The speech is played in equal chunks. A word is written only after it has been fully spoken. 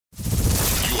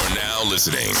now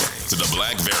listening to the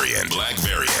Black Variant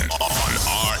on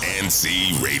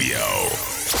RNC Radio.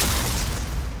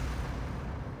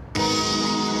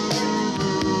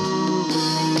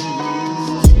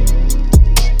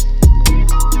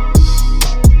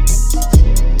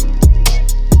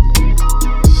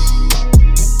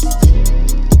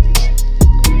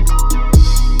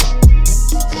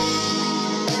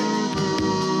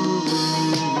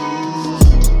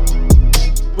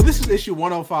 Issue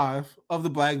 105 of the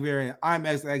Black Variant. I'm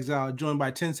Ex Exile, joined by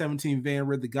 1017 Van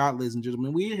Rid the God, ladies and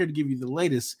gentlemen. We're here to give you the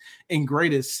latest and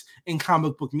greatest in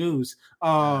comic book news.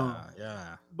 But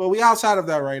we outside of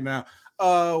that right now.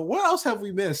 What else have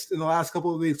we missed in the last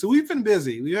couple of weeks? So we've been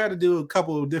busy. We had to do a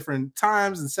couple of different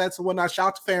times and sets and whatnot. Shout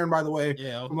out to Farron, by the way,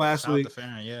 from last week. Shout out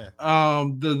to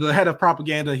Farron, the head of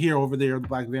propaganda here over there of the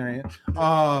Black Variant.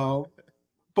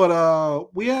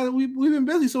 We've been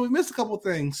busy, so we missed a couple of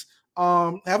things.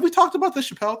 Have we talked about the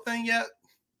Chappelle thing yet?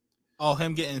 Oh,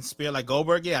 him getting speared like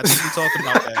Goldberg? Yeah, I think we talked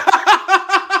about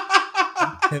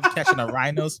that. Him catching a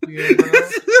rhino spear, bro.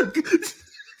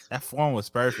 That form was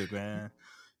perfect, man.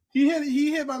 He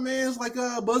hit my man's like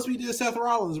Busby did Seth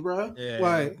Rollins, bro. Yeah.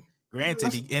 Like,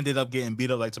 granted, he ended up getting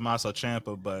beat up like Tommaso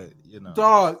Ciampa, but you know.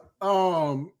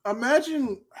 Dog,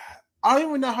 imagine, I don't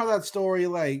even know how that story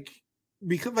imagine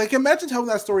telling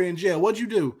that story in jail. What'd you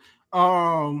do?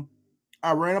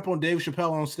 I ran up on Dave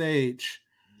Chappelle on stage.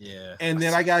 Yeah. And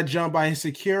then I got jumped by his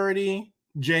security,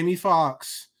 Jamie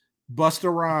Foxx,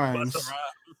 Busta Rhymes,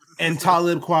 and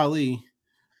Talib Kweli.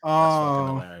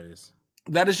 Hilarious.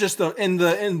 That is just and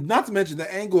not to mention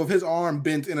the angle of his arm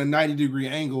bent in a 90-degree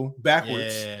angle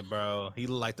backwards. Yeah, bro. He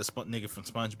looked like the nigga from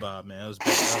SpongeBob, man. It was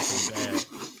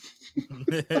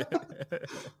bad.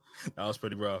 That was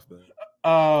pretty rough, man.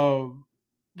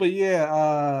 But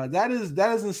yeah, that is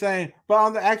insane. But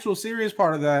on the actual serious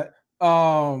part of that,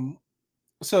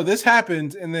 so this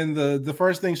happened, and then the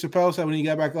first thing Chappelle said when he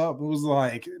got back up, it was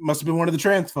like, it must have been one of the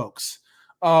trans folks.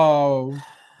 And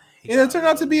it turned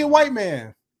out to be a white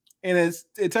man, and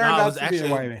it turned out to be a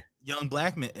white man, young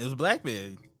black man. It was a black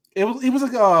man. He was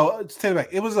like take it back.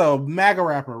 It was a MAGA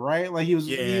rapper, right? Like he was.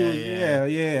 Yeah.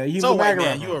 He's a MAGA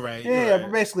rapper. You were right. Yeah,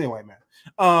 basically a white man.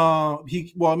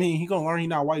 He gonna learn he's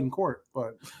not white in court,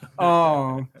 but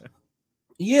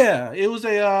yeah, it was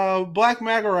a black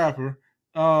MAGA rapper.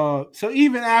 So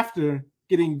even after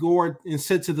getting gored and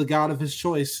sent to the god of his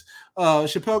choice,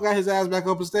 Chappelle got his ass back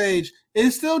up on stage.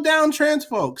 It's still down trans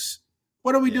folks.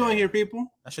 What are we doing here, people?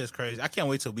 That shit's crazy. I can't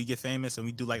wait till we get famous and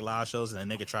we do like live shows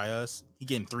and a nigga try us. He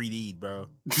getting 3D'd, bro.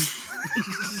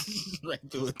 Like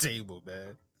through a table,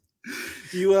 man.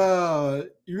 You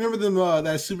remember them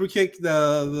that super kick,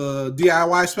 the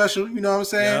DIY special? You know what I'm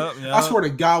saying? Yep. I swear to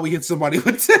God, we hit somebody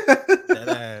with that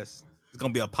ass. It's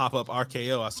gonna be a pop-up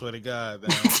RKO. I swear to God,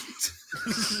 man.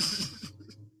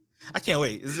 I can't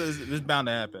wait. It's bound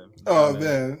to happen.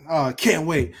 Man, can't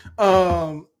wait.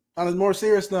 On a more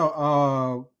serious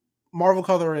note, Marvel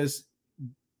colorist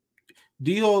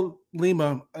Dio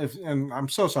Lima, and I'm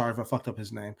so sorry if I fucked up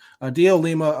his name. Dio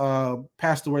Lima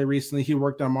passed away recently. He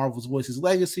worked on Marvel's Voices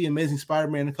Legacy, Amazing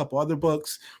Spider-Man, and a couple other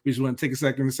books. We just want to take a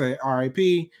second to say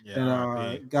R.I.P.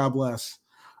 and God bless.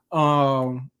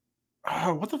 What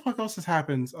the fuck else has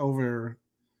happened over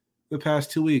the past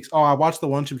 2 weeks? Oh, I watched the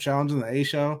One Chip Challenge on the A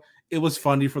Show. It was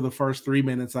funny for the first 3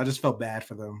 minutes. I just felt bad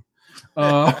for them.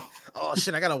 Oh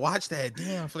shit, I gotta watch that.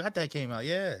 Damn, I forgot that came out.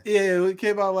 Yeah, it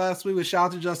came out last week with shout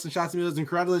out to Justin. Shout out to Mills, and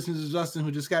congratulations to Justin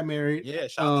who just got married. Yeah,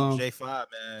 shout out to J5,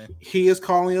 man. He is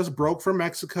calling us broke from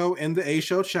Mexico in the A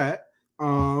Show chat.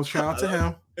 Shout out to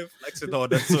him. Flexing on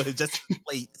that, so just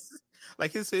plates.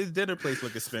 Like his dinner plates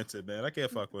look expensive, man. I can't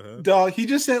fuck with him. Dog, he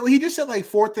just said like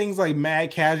 4 things like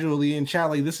mad casually in chat.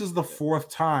 Like this is the 4th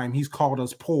time he's called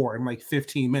us poor in like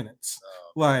 15 minutes.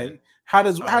 Man.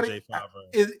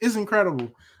 It's incredible.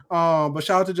 But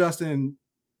shout out to Justin.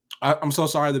 I'm so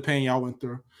sorry the pain y'all went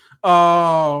through.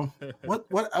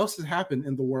 What else has happened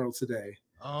in the world today?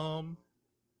 Damn,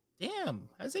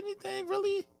 has anything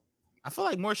really? I feel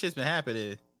like more shit's been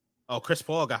happening. Oh, Chris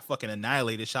Paul got fucking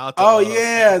annihilated. Shout out to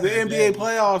the NBA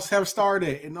playoffs have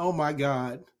started, and oh my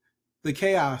god, the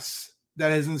chaos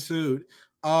that has ensued.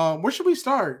 Where should we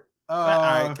start? All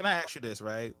right, can I ask you this,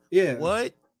 right? Yeah.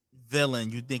 What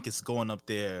villain you think is going up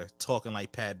there talking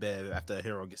like Pat Bev after a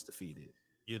hero gets defeated?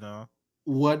 You know,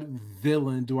 what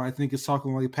villain do I think is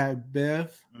talking like Pat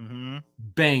Bev? Mm-hmm.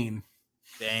 Bane.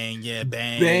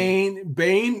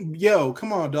 Bane. Yo,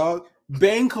 come on, dog.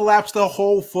 Bane collapsed the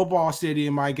whole football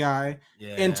stadium, my guy,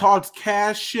 and talked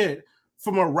cash shit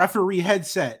from a referee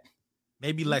headset.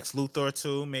 Maybe Lex Luthor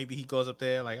too. Maybe he goes up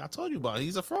there like, I told you about it.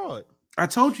 He's a fraud. I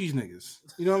told you these niggas.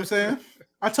 You know what I'm saying?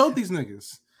 I told these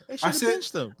niggas. They should have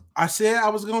benched him. I said I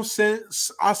was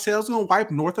gonna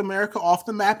wipe North America off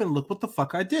the map, and look what the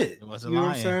fuck I did. He wasn't lying.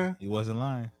 What I'm saying? He wasn't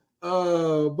lying.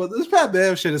 But this Pat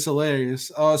Bev shit is hilarious.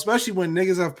 Especially when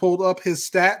niggas have pulled up his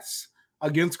stats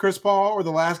against Chris Paul or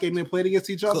the last game they played against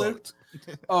each other.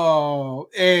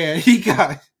 And he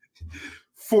got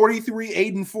 43,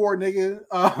 8 and 4, nigga.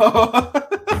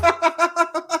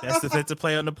 That's the defensive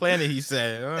player on the planet, he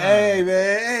said. Hey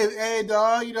man, hey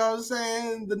dog, you know what I'm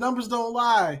saying? The numbers don't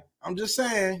lie. I'm just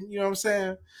saying, you know what I'm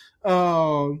saying?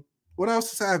 What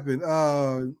else has happened?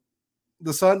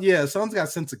 The Suns got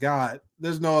sent to God.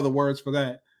 There's no other words for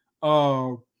that.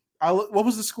 What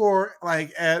was the score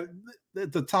like at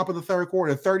the top of the third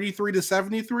quarter?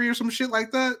 33-73 or some shit like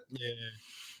that? Yeah.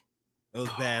 It was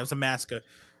bad. It was a massacre.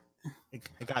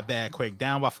 It got bad quick.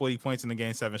 Down by 40 points in the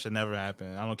game 7 should never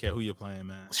happen. I don't care who you're playing,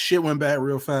 man. Shit went bad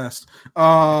real fast.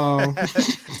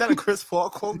 Is that a Chris Paul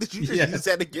quote? Did you just use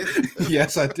that again?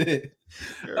 Yes, I did.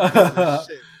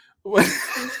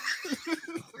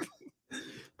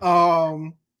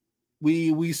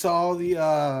 We saw the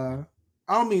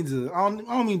I don't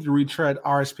mean to retread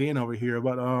RSPN over here,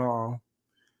 but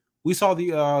we saw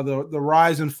the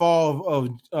rise and fall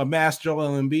of Mass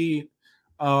Joel Embiid.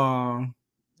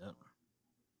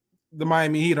 The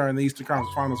Miami Heat are in the Eastern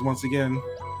Conference Finals once again.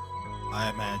 All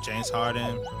right, man. James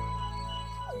Harden.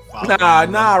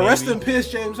 Nah. Rest in peace,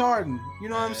 James Harden. You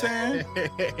know what I'm saying?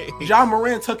 John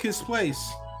Moran took his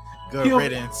place. Good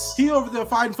riddance. He over there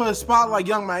fighting for a spot like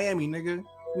Young Miami, nigga.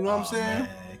 You know what I'm saying? Man.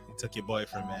 He took your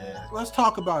boyfriend, man. Let's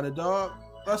talk about it, dog.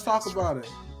 Let's talk about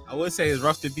it. I would say it's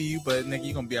rough to be you, but nigga,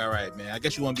 you're gonna be all right, man. I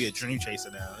guess you want to be a dream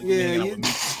chaser now.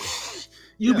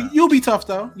 You'll be tough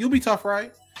though. You'll be tough,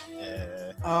 right? Yeah.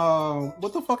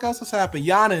 What the fuck else has happened?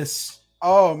 Giannis.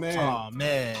 Oh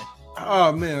man.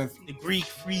 The Greek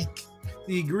freak.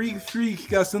 The Greek freak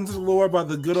got sent to the Lord by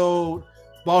the good old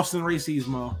Boston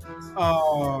Racismo.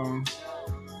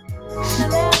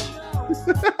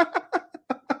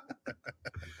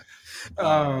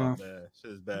 Man.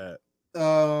 Shit is bad.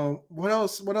 What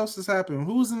else has happened?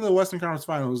 Who's in the Western Conference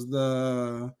Finals?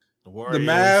 The Warriors, the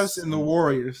Mavs and the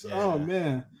Warriors. Yeah. Oh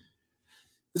man.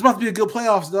 It's about to be a good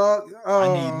playoffs, dog. I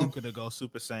need Luka to go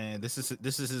Super Saiyan. This is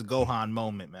his Gohan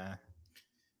moment, man.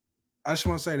 I just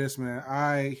want to say this, man.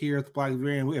 I here at the Black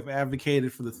Variant, we have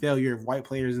advocated for the failure of white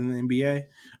players in the NBA.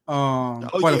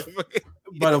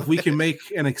 But if we can make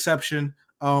an exception,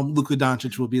 Luka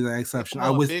Doncic will be the exception.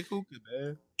 Big hookah,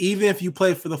 man. Even if you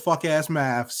play for the fuck ass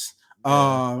Mavs,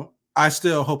 I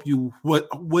still hope you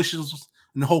wishes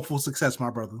and hopeful success, my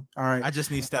brother. All right. I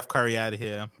just need Steph Curry out of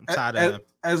here. I'm tired of him.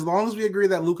 As long as we agree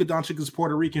that Luka Doncic is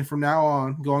Puerto Rican from now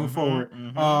on, going forward,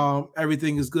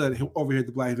 everything is good over here at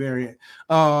the Black Variant.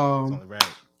 Right.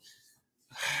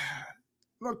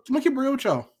 Look, to make it real with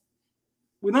y'all,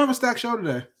 we don't have a stacked show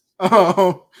today.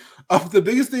 The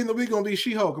biggest thing that we're gonna be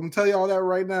She-Hulk. I'm gonna tell you all that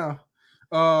right now.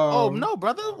 No,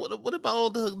 brother. What about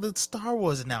all the Star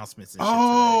Wars announcements? And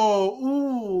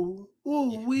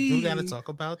we gotta talk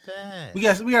about that. We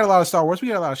got a lot of Star Wars. We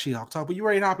got a lot of She-Hulk talk. But you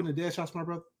ready to hop into Dead Shots, my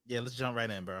brother? Yeah, let's jump right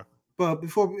in, bro. But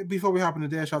before we hop into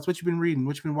Dead Shots, what you been reading?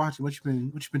 What you been watching? What you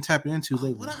been tapping into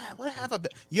lately? What have I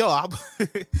been? Yo, I've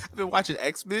been watching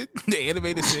X-Men, the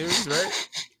animated series, right?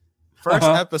 First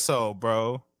episode,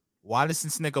 bro. Why does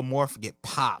this nigga Morph get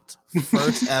popped?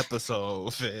 First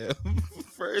episode, fam.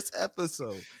 First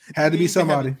episode. Had to be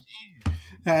somebody.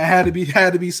 Had to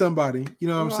be somebody. You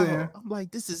know what I'm saying? I'm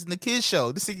like, this isn't the kid's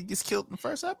show. This nigga gets killed in the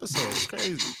first episode. It's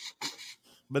crazy.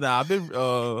 But I've been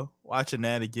watching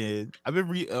that again. I've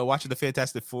been watching the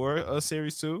Fantastic Four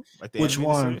series too. Like which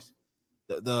one? Series.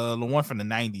 The one from the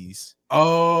 90s.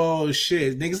 Oh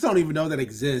shit. Niggas don't even know that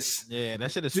exists. Yeah,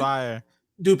 that shit is fire.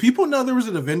 Do people know there was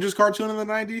an Avengers cartoon in the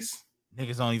 90s?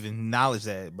 Niggas don't even acknowledge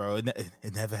that, bro.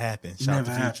 It never happened. Shout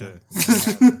out to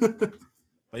Future.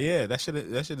 But yeah, that shit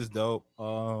is dope.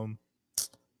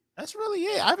 That's really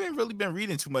it. I haven't really been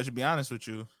reading too much, to be honest with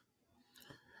you.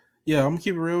 Yeah, I'm gonna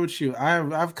keep it real with you.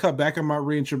 I've cut back on my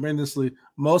reading tremendously,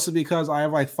 mostly because I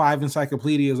have like 5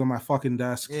 encyclopedias on my fucking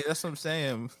desk. Yeah, that's what I'm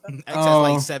saying. X has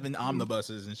like 7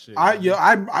 omnibuses and shit.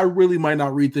 I really might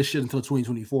not read this shit until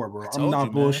 2024, bro. I'm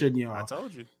not bullshitting y'all. I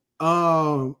told you.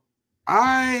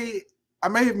 I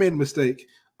may have made a mistake.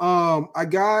 Me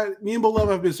and Beloved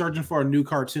have been searching for a new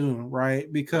cartoon,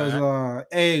 right? Because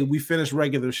we finished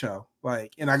regular show,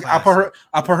 like, and I put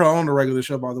her on the regular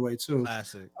show, by the way, too.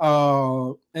 Classic.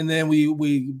 And then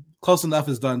we Close Enough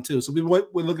is done too, so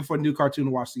we're looking for a new cartoon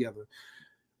to watch together.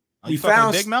 We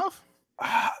found Big Mouth.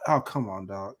 Oh, come on,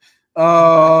 dog.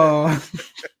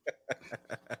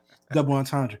 Double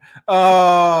entendre.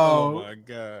 Oh my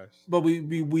gosh! But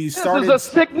we started. This is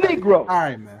a sick Negro. All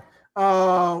right, man.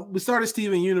 We started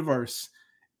Steven Universe.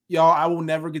 Y'all, I will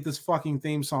never get this fucking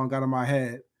theme song out of my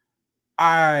head.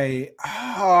 Why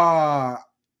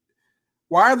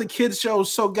are the kids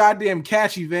shows so goddamn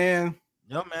catchy, man?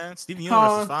 Yo, man, Steven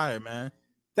Universe is fire, man.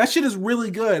 That shit is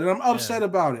really good, and I'm upset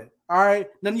about it. All right,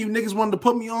 none of you niggas wanted to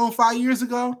put me on 5 years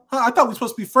ago. Huh? I thought we were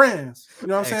supposed to be friends. You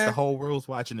know what I'm saying? The whole world's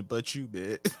watching it, but you,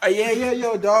 bitch.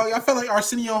 Yo, dog. I felt like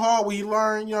Arsenio Hall where you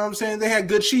learn. You know what I'm saying? They had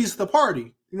good cheese at the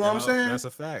party. You know what I'm saying? That's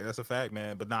a fact,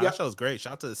 man. But that show's great.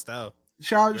 Shout out to the style.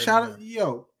 Shout out,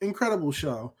 yo, incredible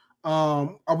show.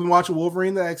 I've been watching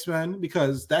Wolverine the X-Men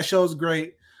because that show's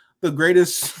great.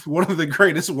 One of the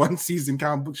greatest one season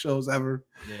comic book shows ever.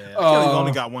 Yeah, I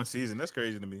only got one season. That's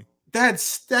crazy to me.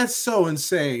 That's so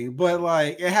insane. But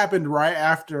like, it happened right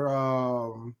after.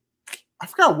 I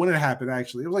forgot when it happened.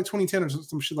 Actually, it was like 2010 or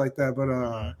some shit like that. But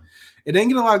it didn't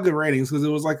get a lot of good ratings because it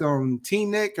was like on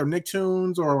Teen Nick or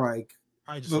Nicktoons or like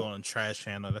probably just on Trash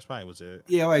Channel. That's probably was it.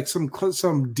 Yeah, like some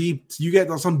deep. You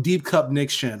get some deep cup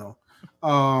Nick's channel. It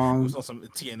was on some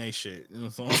TNA shit. It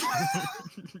was on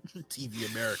TV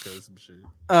America or some shit.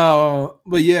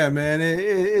 But yeah, man,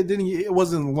 it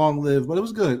wasn't long lived, but it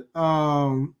was good.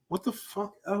 What the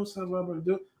fuck else am I about to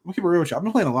do? I'm gonna keep it real with you. I've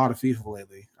been playing a lot of FIFA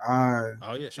lately.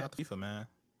 Oh yeah, shout out to FIFA, man.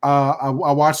 I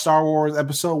watched Star Wars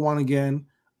Episode 1 again.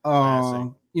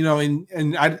 You know, and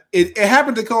it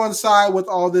happened to coincide with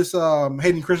all this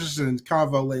Hayden Christensen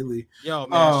convo lately. Yo,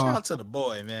 man, shout out to the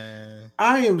boy, man.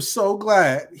 I am so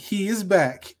glad he is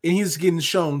back and he's getting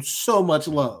shown so much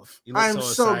love. I am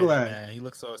so glad. Man. He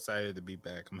looks so excited to be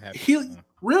back. I'm happy.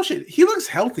 Real shit. He looks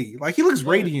healthy. Like he looks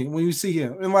radiant when you see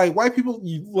him. And like white people,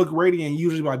 you look radiant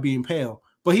usually by being pale,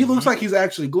 but he looks like he's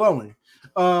actually glowing.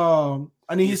 I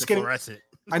need his skin.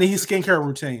 I need his skincare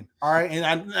routine. All right.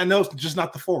 And I know it's just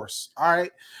not the Force. All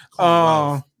right.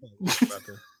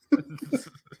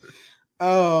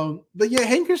 But yeah,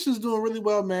 Hayden Christensen's doing really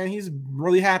well, man. He's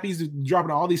really happy. He's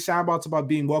dropping all these soundbites about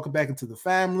being welcomed back into the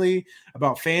family,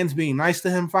 about fans being nice to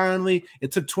him finally.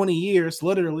 It took 20 years,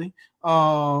 literally.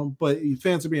 But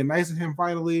fans are being nice to him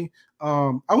finally.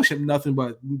 I wish him nothing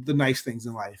but the nice things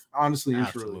in life, honestly and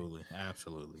truly.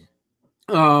 Absolutely.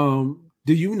 Do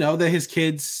you know that his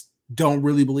kids don't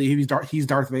really believe he's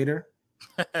Darth Vader?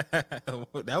 That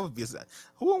would be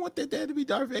who would want their dad to be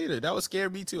Darth Vader? That would scare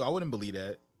me too. I wouldn't believe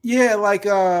that. Yeah, like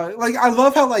I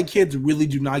love how like kids really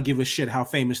do not give a shit how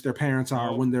famous their parents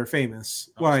are when they're famous.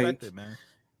 I respect it, man.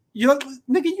 You're like,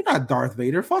 nigga, you're not Darth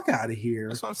Vader. Fuck out of here.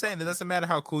 That's what I'm saying. It doesn't matter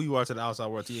how cool you are to the outside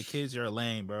world. To your kids, you're a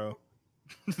lame, bro.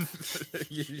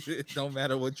 It don't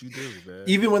matter what you do, man.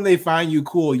 Even when they find you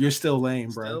cool, you're still lame,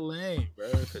 bro. Still lame, bro.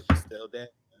 Because you're still dead.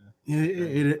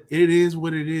 It is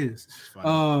what it is. Let's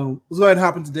go ahead and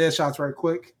hop into dead shots right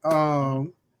quick.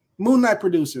 Moon Knight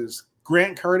producers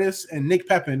Grant Curtis and Nick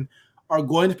Pepin are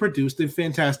going to produce the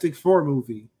Fantastic Four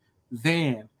movie.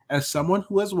 Van, as someone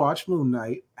who has watched Moon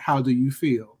Knight, how do you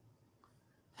feel?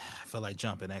 I feel like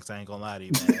jumping X. I ain't gonna lie to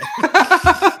you, man.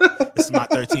 This is my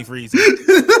 13th reason.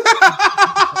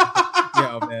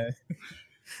 Yo, man.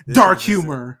 Dark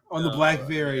humor on the black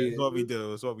variant. It's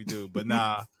what we do. But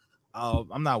nah,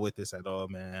 I'm not with this at all,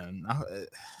 man.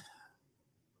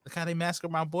 Look how they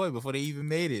massacred my boy before they even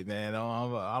made it, man.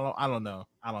 I don't know.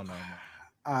 Man.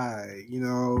 I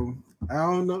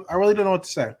don't know. I really don't know what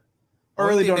to say. I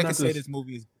really don't know. I say this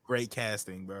movie is great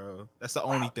casting, bro. That's the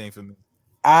only thing for me.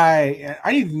 I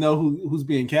need to know who's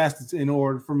being cast in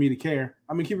order for me to care.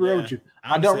 I mean, keep it real with you.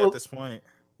 I don't at this point.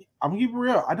 I'm gonna keep it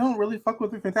real. I don't really fuck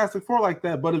with the Fantastic Four like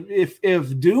that. But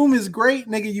if Doom is great,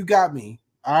 nigga, you got me.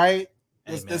 All right.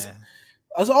 That's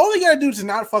all they gotta do to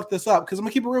not fuck this up. Because I'm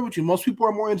gonna keep it real with you. Most people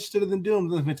are more interested in Doom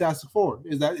than Fantastic Four.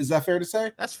 Is that fair to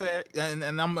say? That's fair. And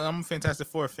I'm a Fantastic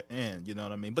Four fan. You know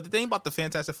what I mean? But the thing about the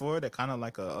Fantastic Four, they're kind of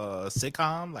like a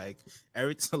sitcom. Like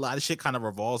a lot of shit kind of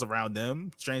revolves around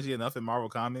them. Strangely enough, in Marvel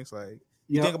Comics, like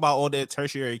you think about all their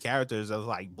tertiary characters of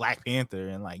like Black Panther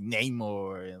and like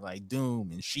Namor and like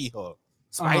Doom and She-Hulk,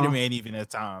 Spider-Man, even at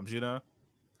times. You know.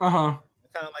 Kind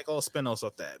of like all spin-offs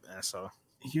of that, man. So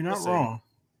you're not wrong.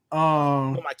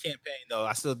 For my campaign though,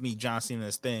 I still need John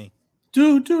Cena's thing.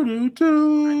 Yes, the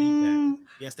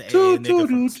AA nigga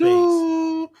from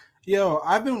space. Yo,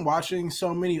 I've been watching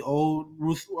so many old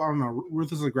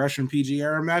Ruthless Aggression PG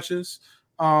era matches.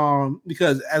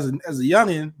 Because as a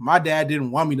youngin, my dad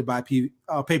didn't want me to buy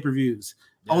pay-per-views.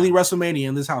 Yeah. Only WrestleMania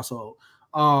in this household.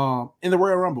 In the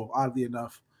Royal Rumble, oddly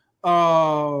enough.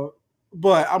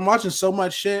 But I'm watching so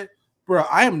much shit. Bro,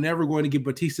 I am never going to get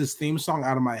Batista's theme song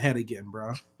out of my head again,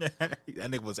 bro. That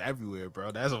nigga was everywhere,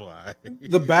 bro. That's why.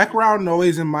 The background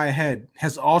noise in my head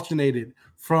has alternated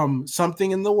from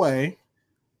Something in the Way,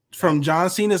 from John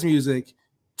Cena's music,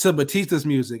 to Batista's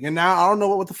music, and now I don't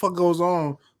know what the fuck goes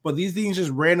on, but these things just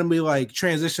randomly like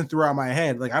transition throughout my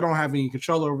head. Like I don't have any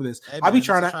control over this. Hey, I be man,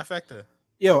 trying it's to a trifecta.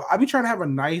 I be trying to have a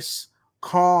nice,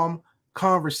 calm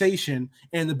conversation,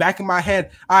 and in the back of my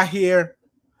head, I hear,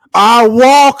 "I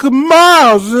walk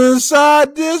miles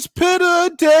inside this pit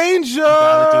of danger." You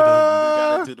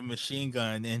gotta do the machine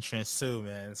gun entrance too,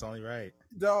 man. It's only right.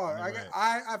 Dog, Only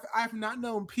right. I've not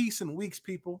known peace in weeks,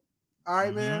 people. All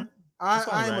right, man. It's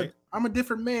only right. I'm a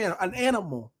different man, an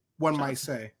animal, one might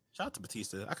say. Shout out to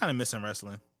Batista. I kind of miss him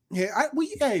wrestling. Yeah,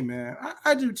 hey man,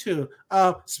 I do too.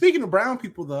 Speaking of brown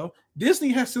people, though, Disney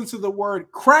has censored the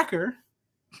word cracker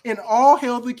in All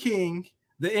Hail the King,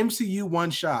 the MCU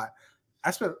one shot.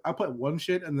 I put one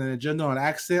shit and then agenda on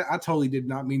accident. I totally did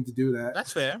not mean to do that.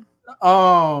 That's fair.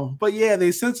 But yeah,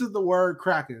 they censored the word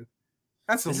cracker.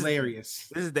 That's hilarious.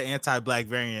 This is the anti-black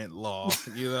variant law.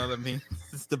 You know what I mean?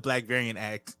 It's the Black Variant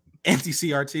Act.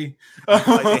 Anti-CRT. Like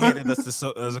they handed us the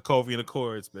Sokovian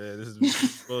Accords, man. This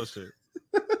is bullshit.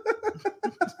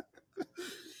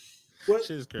 Shit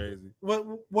is crazy.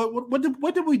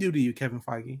 What did we do to you, Kevin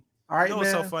Feige? All right, you know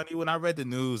what's so funny? When I read the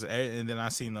news and then I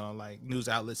seen like news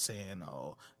outlets saying,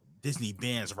 "Oh, Disney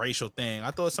bans racial thing," I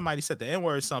thought somebody said the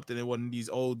N-word or something in one of these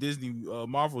old Disney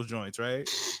Marvel joints, right?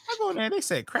 I go in there, they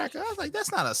said cracker. I was like,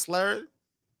 that's not a slur.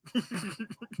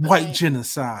 White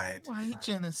genocide. White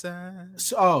genocide.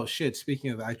 So, oh shit!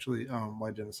 Speaking of actually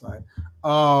white genocide,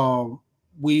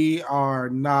 we are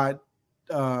not.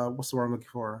 What's the word I'm looking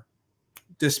for?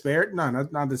 Disparate? No,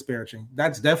 not disparaging.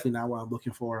 That's definitely not what I'm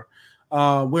looking for.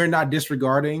 We're not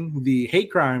disregarding the hate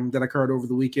crime that occurred over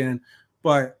the weekend,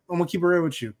 but I'm gonna keep it real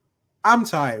with you. I'm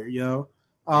tired, yo.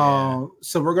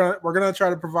 So we're gonna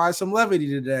try to provide some levity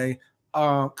today,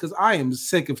 because I am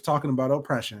sick of talking about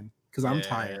oppression because I'm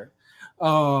tired.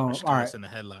 All right. In the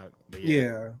headlock.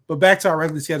 But back to our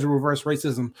regularly scheduled reverse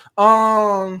racism.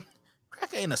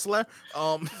 Crack ain't a slur.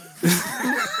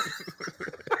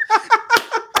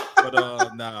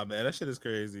 But nah, man, that shit is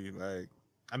crazy. Like,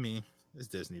 I mean, it's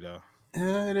Disney though.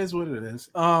 Yeah, it is what it is.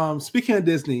 Speaking of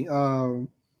Disney,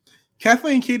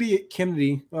 Kathleen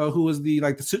Kennedy, who was the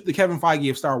Kevin Feige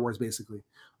of Star Wars, basically,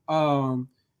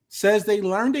 says they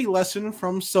learned a lesson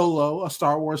from Solo, a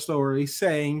Star Wars story,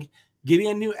 saying getting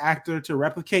a new actor to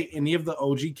replicate any of the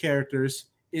OG characters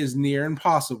is near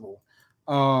impossible.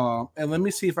 And let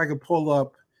me see if I can pull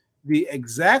up the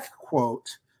exact quote,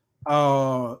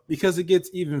 because it gets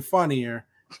even funnier.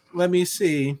 Let me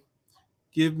see.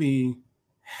 Give me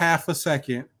half a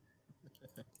second.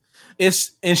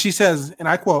 And she says, and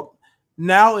I quote,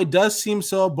 "Now it does seem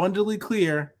so abundantly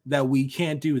clear that we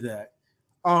can't do that."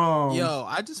 Yo,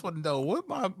 I just want to know what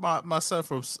my son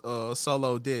from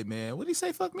Solo did, man. What did he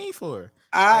say fuck me for?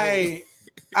 All right.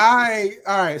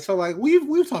 So like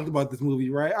we've talked about this movie,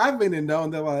 right? I've been in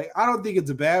known that like I don't think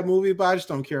it's a bad movie, but I just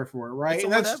don't care for it, right? It's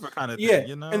and a that's whatever kind of yeah, thing,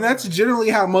 you know? And that's generally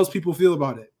how most people feel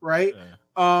about it, right?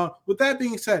 Yeah. With that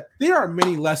being said, there are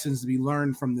many lessons to be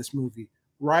learned from this movie,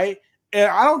 right? And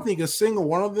I don't think a single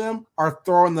one of them are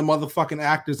throwing the motherfucking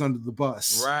actors under the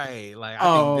bus. Right. Like,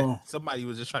 I think that somebody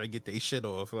was just trying to get their shit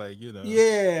off. Like, you know.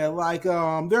 Yeah. Like,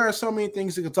 there are so many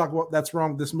things you can talk about that's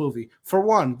wrong with this movie. For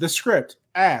one, the script,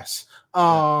 ass.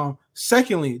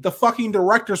 Secondly, the fucking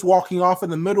director's walking off in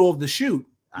the middle of the shoot.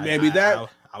 I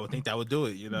would think that would do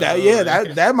it, you know.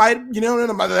 That might, you know,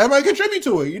 that might contribute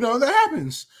to it. You know, that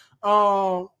happens.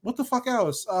 What the fuck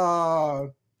else?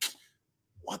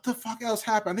 What the fuck else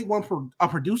happened? I think a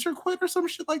producer quit or some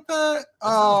shit like that.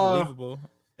 Unbelievable.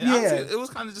 And yeah, honestly, it was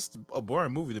kind of just a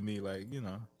boring movie to me, like, you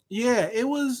know. Yeah, it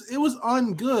was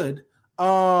ungood.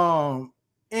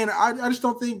 And I just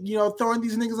don't think, you know, throwing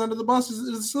these niggas under the bus is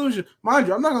the solution. Mind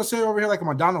you, I'm not gonna say over here like I'm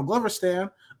a Donald Glover stan.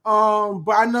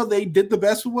 But I know they did the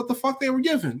best with what the fuck they were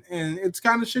given, and it's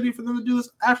kind of shitty for them to do this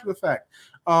after the fact.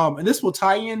 And this will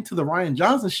tie into the Rian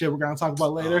Johnson shit we're gonna talk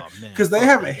about later, because they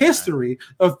have a history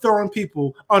of throwing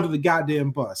people under the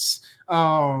goddamn bus.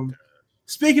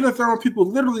 Speaking of throwing people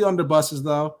literally under buses,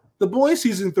 though, The Boys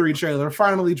season 3 trailer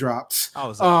finally dropped. That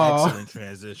was an excellent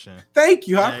transition. Thank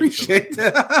you, I appreciate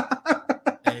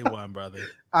that. A1, brother.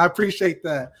 I appreciate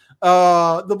that.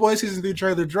 The Boys season 3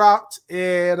 trailer dropped,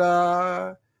 and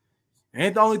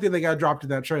ain't the only thing that got dropped in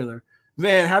that trailer.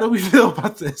 Man, how do we feel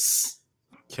about this?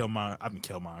 Killmonger.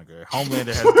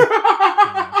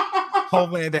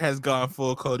 Homelander has gone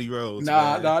full Cody Rhodes.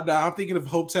 Nah. I'm thinking of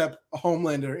Hotep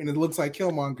Homelander, and it looks like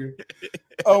Killmonger.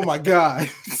 Oh my god.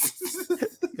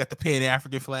 Got the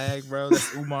Pan-African flag, bro.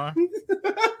 That's Umar.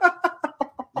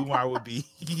 Umar would be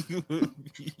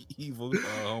evil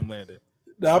Homelander.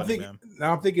 Now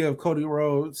I'm thinking of Cody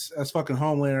Rhodes as fucking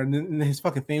Homelander, and then his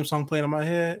fucking theme song playing in my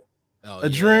head. Oh,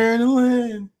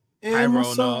 Adrenaline.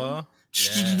 Pyro, no. Yeah.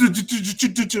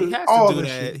 He has All to do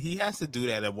this that. shit. He has to do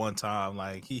that at one time.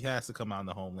 Like he has to come out in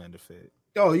the Homelander fit.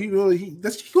 Oh, you really? He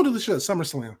go to the show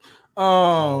SummerSlam.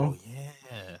 Oh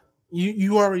yeah.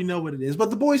 You already know what it is. But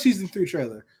the Boys season 3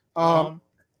 trailer.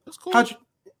 That's cool.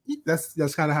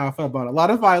 That's kind of how I felt about it. A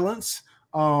lot of violence.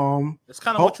 That's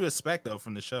kind of what you expect though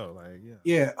from the show. Like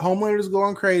yeah, Homelander's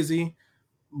going crazy.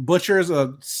 Butcher's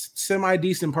a semi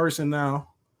decent person now.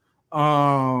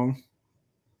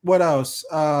 What else?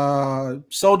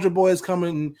 Soldier Boy is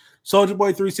coming. Soldier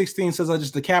Boy 316 says I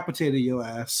just decapitated your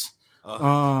ass. We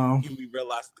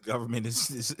realize the government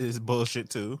is bullshit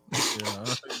too. You know,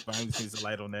 finally sees the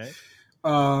light on that.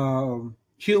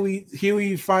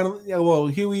 Huey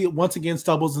finally. Huey once again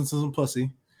stumbles into some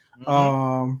pussy.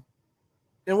 Mm-hmm.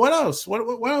 And what else?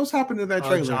 What else happened in that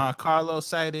trailer? John Carlos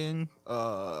sighting.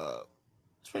 That's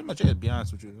pretty much it. To be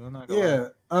honest with you, I'm not gonna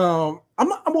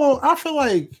lie. I feel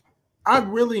like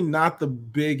I'm really not the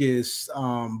biggest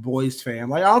Boys fan.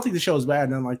 Like, I don't think the show is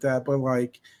bad, nothing like that. But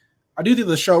like, I do think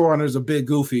the showrunner is a bit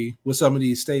goofy with some of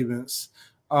these statements.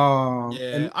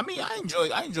 And I mean, I enjoy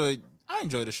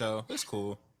the show. It's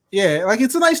cool. Yeah, like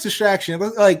it's a nice distraction.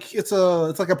 Like it's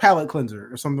like a palate cleanser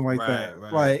or something like that.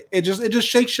 Right. Like it just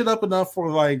shakes shit up enough for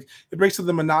like it breaks up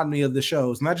the monotony of the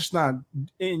shows, not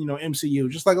in MCU.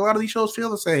 Just like a lot of these shows feel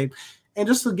the same. And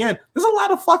just again, there's a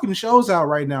lot of fucking shows out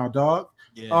right now, dog.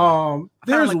 Yeah.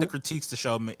 There's like the critiques the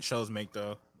shows make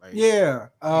though. Like,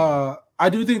 I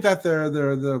do think that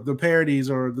the parodies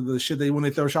or the shit when they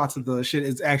throw shots at the shit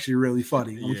is actually really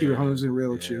funny. I'm keeping 100%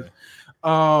 real with you.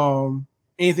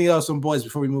 Anything else on Boys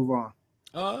before we move on?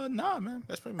 Nah, man.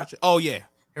 That's pretty much it. Oh yeah,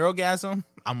 Herogasm.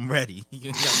 I'm ready. You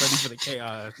got ready for the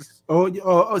chaos.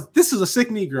 Oh, this is a sick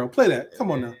Negro. Play that.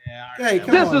 Come on now. Hey,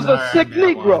 this is a sick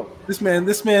Negro. This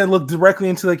man looked directly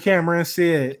into the camera and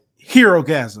said,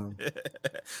 "Herogasm."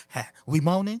 We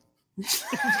moaning.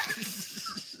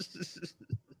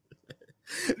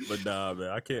 But nah, man,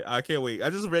 I can't wait.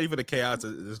 I'm just ready for the chaos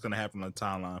that's gonna happen on the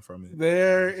timeline from it.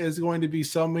 There is going to be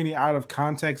so many out of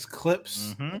context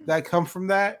clips that come from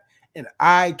that, and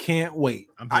I can't wait.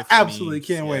 I absolutely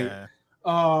can't wait.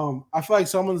 I feel like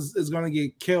someone is gonna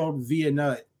get killed via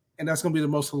nut, and that's gonna be the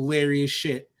most hilarious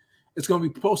shit. It's gonna be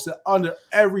posted under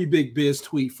every big biz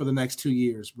tweet for the next 2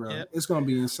 years, bro. Yep. It's gonna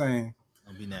be insane.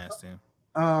 It'll be nasty.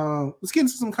 Let's get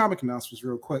into some comic announcements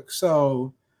real quick.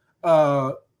 So,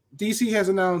 DC has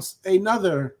announced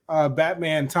another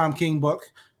Batman Tom King book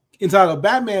entitled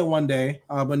Batman One Day,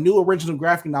 a new original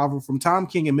graphic novel from Tom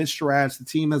King and Mitch Gerads. The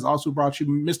team has also brought you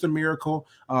Mr. Miracle,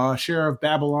 Sheriff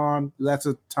Babylon. That's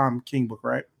a Tom King book,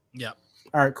 right? Yeah.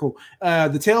 All right, cool.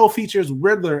 The tale features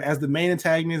Riddler as the main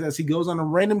antagonist as he goes on a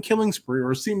random killing spree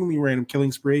or seemingly random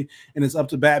killing spree, and it's up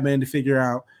to Batman to figure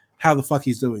out how the fuck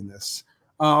he's doing this.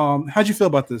 How'd you feel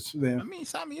about this, man? I mean,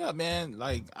 sign me up, man.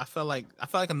 Like I felt like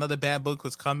another bad book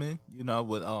was coming. You know,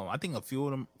 with I think a few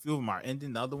of them are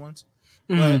ending, the other ones.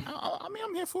 But I mean,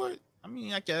 I'm here for it. I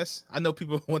mean, I guess I know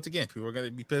people. Once again, people are gonna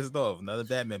be pissed off. Another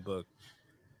Batman book,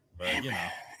 but you know,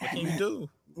 what can you do?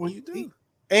 What do you do?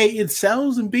 A, it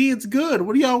sells, and B, it's good.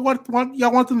 What do y'all want?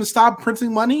 Y'all want them to stop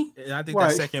printing money? And I think the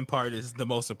second part is the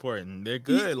most important. They're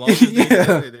good. As long as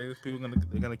they're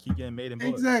gonna keep getting made in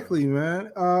books. Exactly,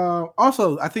 man.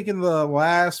 Also, I think in the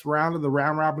last round of the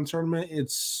round robin tournament,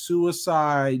 it's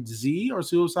Suicide Z or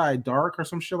Suicide Dark or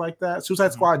some shit like that.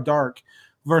 Suicide Squad Dark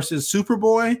versus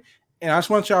Superboy. And I just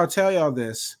want y'all to tell y'all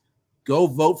this: go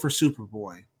vote for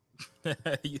Superboy.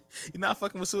 You're not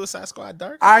fucking with Suicide Squad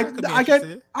Dark? I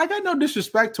got no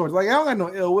disrespect towards it. Like I don't got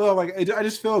no ill will. Like I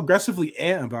just feel aggressively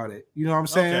about it. You know what I'm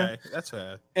saying? Okay, that's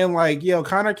fair. And like,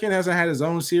 Connor Kent hasn't had his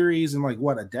own series in like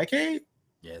what, a decade?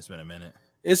 Yeah, it's been a minute.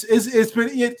 It's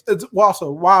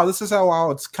wow. This is how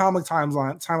wild its comic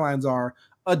timelines are.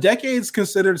 A decade's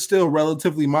considered still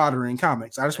relatively modern in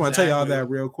comics. I just want to tell y'all that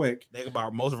real quick. Think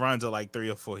about most runs are like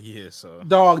 3 or 4 years. So,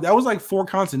 dog, that was like 4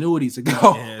 continuities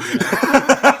ago. Yeah,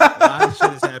 a lot of shit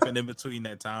has happened in between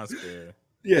that time span.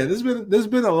 Yeah, there's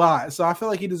been a lot. So I feel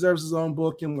like he deserves his own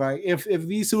book. And like, if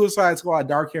these Suicide Squad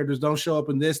Dark characters don't show up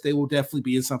in this, they will definitely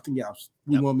be in something else.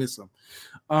 We won't miss them.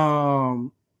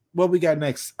 What we got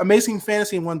next? Amazing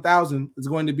Fantasy 1000 is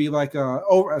going to be like a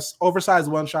oversized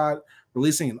one shot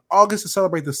releasing in August to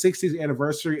celebrate the 60th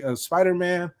anniversary of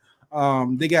Spider-Man.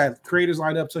 They got creators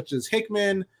lined up such as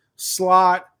Hickman,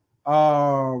 Slott,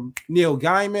 Neil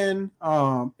Gaiman.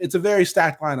 It's a very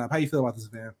stacked lineup. How you feel about this,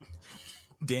 man?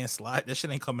 Dan Slott, that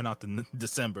shit ain't coming out in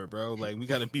December, bro. Like, we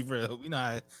gotta be real. We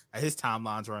know how his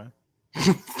timelines run.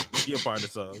 Be a part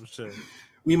of this, shit.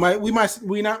 We might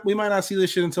not see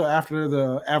this shit until after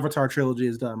the Avatar trilogy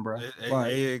is done, bro.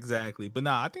 Like, Exactly. But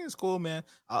nah, I think it's cool, man.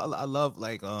 I love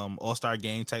like all-star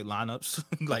game type lineups.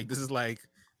 Like this is like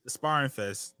the sparring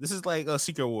fest. This is like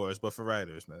Secret Wars, but for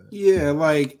writers, man. yeah,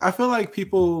 like I feel like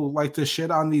people like to shit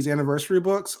on these anniversary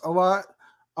books a lot.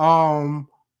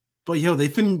 But yo,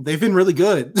 they've been really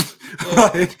good. Yeah,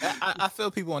 like, I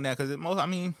feel people on that because I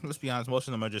mean, let's be honest, most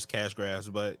of them are just cash grabs.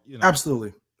 But you know,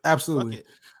 absolutely.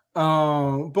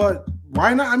 But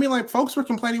why not? I mean, like folks were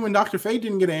complaining when Dr. Fate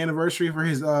didn't get an anniversary for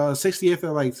his 60th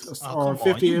or like or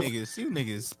 50th. You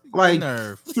niggas like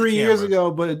 3 years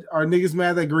ago. But are niggas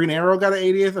mad that Green Arrow got an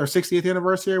 80th or 60th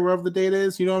anniversary, or whatever the date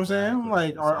is? You know what I'm saying? Exactly,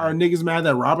 like, are niggas mad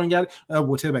that Robin got it?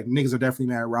 We'll tell you back. Niggas are definitely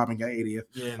mad Robin got 80th.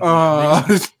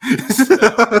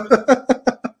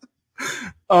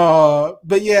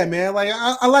 But yeah, man, like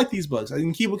I like these books. I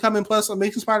can keep it coming. Plus,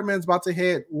 Amazing Spider-Man's about to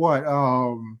hit what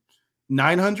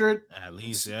 900 at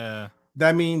least. Yeah,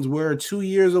 that means we're 2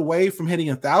 years away from hitting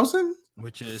 1,000.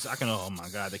 Which is oh my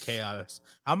god, the chaos.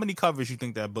 How many covers you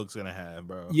think that book's gonna have,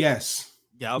 bro? Yes.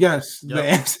 Yep. Yes.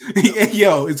 Yep.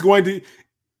 Yo, it's going to.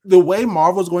 The way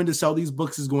Marvel's going to sell these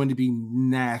books is going to be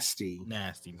nasty,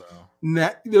 bro.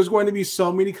 There's going to be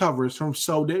so many covers from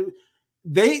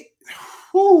they.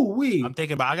 I'm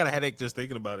thinking about. I got a headache just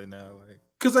thinking about it now. Like,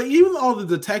 because like even all the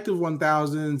Detective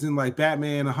 1000s and like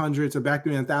Batman 100s or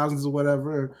Batman 1000s or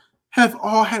whatever have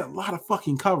all had a lot of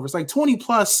fucking covers, like 20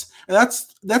 plus. And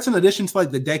that's in addition to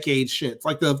like the decade shit,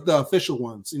 like the official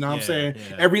ones. You know what I'm saying?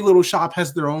 Yeah. Every little shop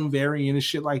has their own variant and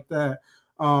shit like that.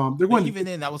 They're going even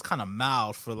then that was kind of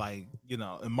mild for like in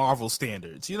Marvel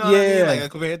standards. You know what I mean?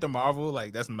 Like compared to Marvel,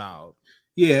 like that's mild.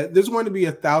 Yeah, there's going to be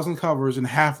 1,000 covers and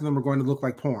half of them are going to look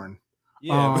like porn.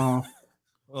 Yeah.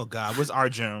 Oh God, what's our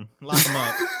germ? Lock him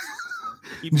up.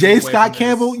 J. Scott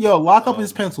Campbell, lock up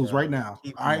his pencils right now.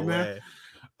 All right, man.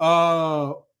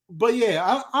 But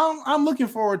yeah, I'm looking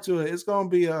forward to it. It's gonna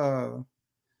be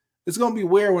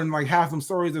weird when like half them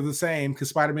stories are the same because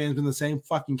Spider-Man's been the same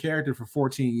fucking character for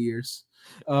 14 years.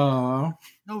 No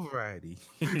variety.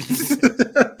 It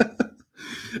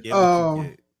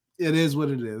is what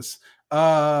it is.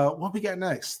 What we got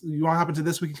next? You want to hop into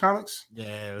This Week in Comics?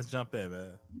 Yeah, let's jump in,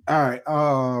 man. All right.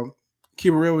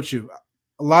 Keep it real with you.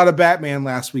 A lot of Batman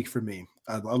last week for me.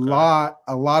 A lot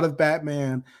of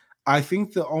Batman. I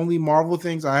think the only Marvel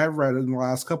things I have read in the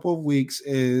last couple of weeks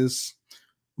is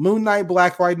Moon Knight,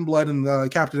 Black, White, and Blood, and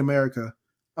Captain America.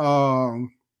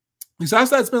 Besides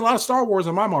that, it's been a lot of Star Wars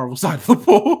on my Marvel side of the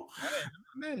pool.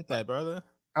 I'm mad at that, brother.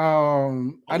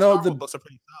 I know the books are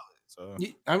pretty solid. So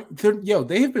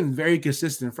they have been very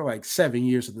consistent for like 7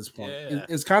 years at this point. Yeah.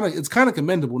 It's kind of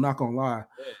commendable, not gonna lie.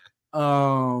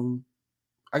 Yeah.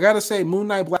 I gotta say, Moon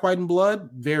Knight, Black, White, and Blood,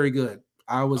 very good.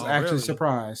 I was actually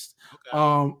surprised.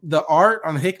 Okay. The art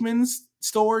on Hickman's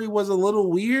story was a little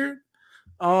weird.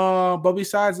 But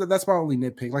besides that, that's my only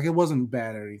nitpick. Like it wasn't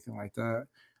bad or anything like that.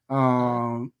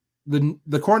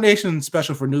 The Coronation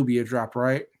special for Nubia dropped,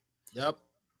 right? Yep.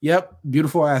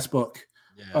 Beautiful ass book.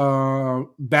 Yeah.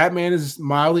 Batman is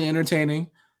mildly entertaining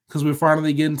because we're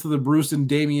finally getting to the Bruce and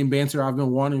Damian banter I've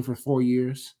been wanting for 4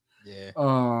 years. Yeah.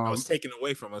 I was taken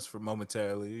away from us for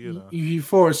momentarily,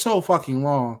 for so fucking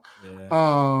long.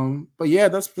 Yeah. But yeah,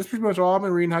 that's pretty much all I've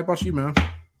been reading. How about you, man?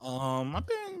 I've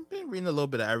been reading a little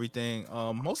bit of everything.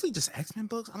 Mostly just X-Men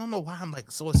books. I don't know why I'm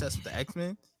like so obsessed with the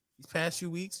X-Men these past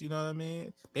few weeks. You know what I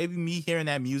mean? Maybe me hearing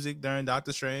that music during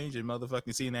Doctor Strange and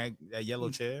motherfucking seeing that yellow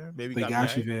chair. Maybe they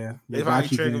got you there. They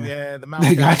got you there.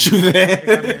 They got you there. They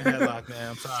got me in headlock,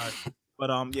 man. I'm sorry.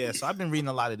 But yeah, so I've been reading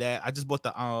a lot of that. I just bought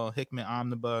the Hickman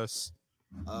Omnibus,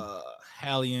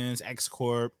 Hellions, X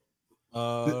Corp.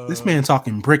 This man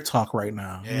talking brick talk right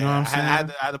now. Yeah, you know what I'm saying?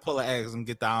 I had to pull an X and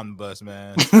get the Omnibus,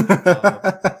 man.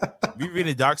 We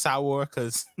reading Dark Side War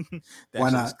because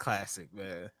that's just classic,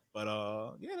 man. But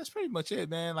yeah, that's pretty much it,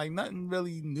 man. Like nothing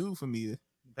really new for me the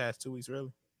past 2 weeks,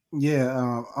 really.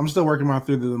 Yeah, I'm still working my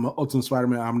through the Ultimate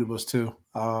Spider-Man Omnibus too.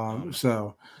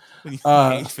 So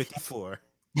page 54.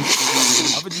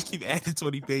 I would just keep adding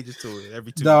 20 pages to it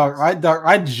every 2 weeks.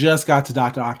 I just got to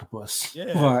Dr. Octopus.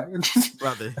 Yeah,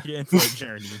 brother, you're in for a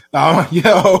journey. Let's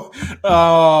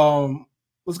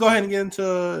go ahead and get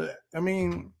into. I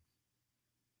mean,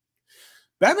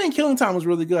 Batman Killing Time was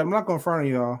really good. I'm not going to front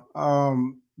of y'all.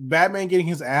 Batman getting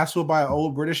his ass whooped by an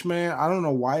old British man. I don't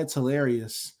know why it's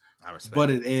hilarious,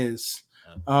 but it is.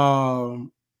 Yeah.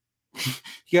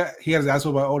 He got his ass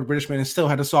whooped by an old British man and still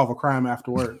had to solve a crime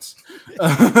afterwards.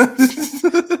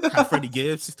 Freddie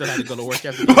Gibbs still had to go to work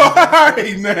after.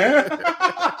 Right, man.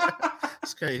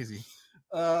 It's crazy.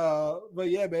 But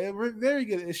yeah, man, very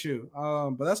good issue.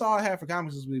 But that's all I have for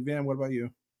comics this week. Van, what about you?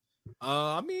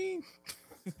 I mean,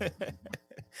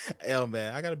 Hell,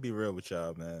 man, I gotta be real with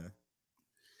y'all, man.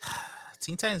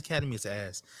 Teen Titans Academy is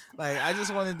ass. Like, I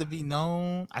just wanted to be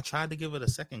known. I tried to give it a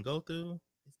second go through.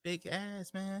 It's big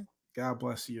ass, man. God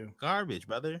bless you. Garbage,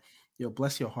 brother. Yo,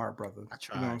 bless your heart, brother. I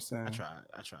tried. You know what I'm saying?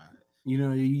 I tried. You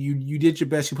know, you did your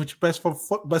best. You put your best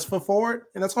foot forward,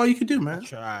 and that's all you can do, man. I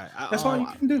tried. That's all you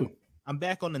can do. I'm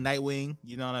back on the Nightwing.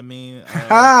 You know what I mean?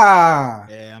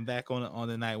 Yeah, I'm back on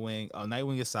the Nightwing.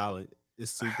 Nightwing is solid.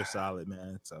 It's super solid,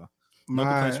 man. So no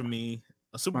complaints from me.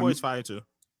 Superboy is fire too.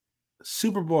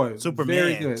 Superboy, Superman,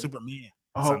 very good. Superman.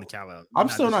 Oh, I'm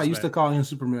still not used to calling him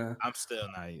Superman. I'm still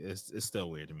not. It's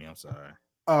still weird to me. I'm sorry.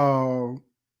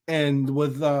 And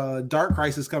with Dark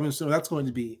Crisis coming soon, that's going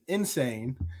to be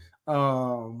insane.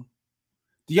 Do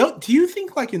you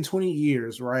think like in 20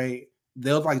 years, right?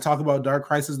 They'll like talk about Dark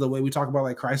Crisis the way we talk about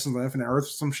like Crisis on Infinite Earth or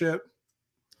some shit?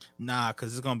 Nah,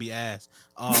 because it's gonna be ass.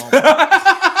 I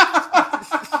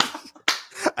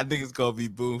think it's gonna be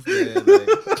boof, man. Like,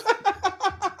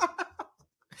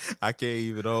 I can't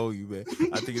even hold you, man.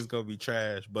 I think it's gonna be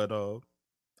trash. But I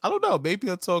don't know. Maybe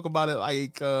I'll talk about it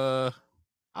like I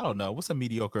don't know. What's a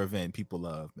mediocre event people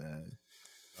love, man?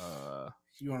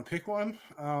 You want to pick one?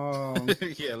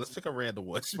 Yeah, let's pick a random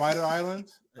one. Spider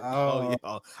Island. Yeah.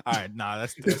 All right. Nah,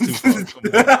 that's too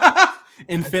far.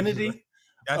 Infinity.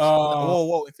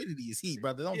 Whoa! Infinity is heat,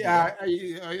 brother. Don't yeah,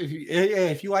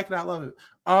 if you like it, I love it.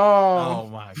 Oh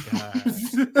my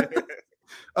god!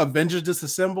 Avengers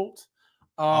Disassembled.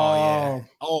 Oh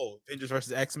Avengers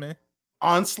versus X-Men.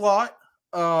 Onslaught.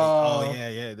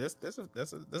 Yeah. That's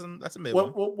a mid one.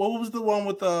 What was the one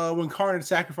with when Carnage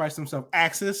sacrificed himself?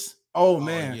 Axis. Oh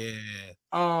man.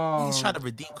 Yeah. He's trying to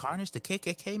redeem Carnage, the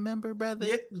KKK member, brother.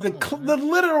 Yeah, the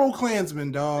literal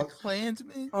Klansman, dog. The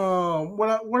Klansman.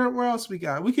 Where else we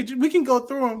got? We can go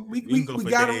through them. We can go for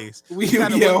days.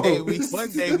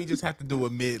 One day we just have to do a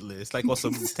mid list, like on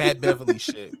some Tad Beverly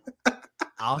shit.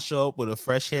 I'll show up with a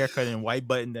fresh haircut and white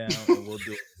button down, and we'll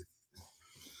do it.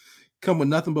 Come with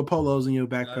nothing but polos in your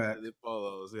backpack.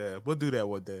 Polos, yeah. We'll do that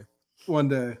one day. One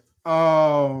day.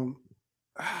 Oh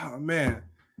man.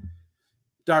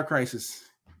 Dark Crisis.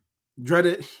 Dread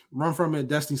it. Run from it.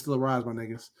 Destiny still arrives, my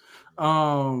niggas.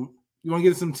 You want to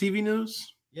get some TV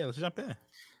news? Yeah, let's jump in.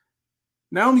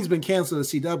 Naomi's been canceled at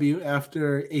CW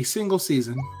after a single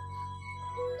season.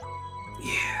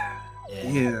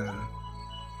 Yeah.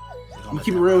 I'm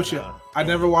keep it real with you. I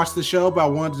never watched the show, but I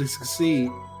wanted to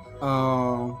succeed.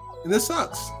 And this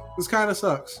sucks. This kind of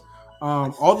sucks.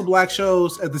 All the black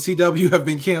shows at the CW have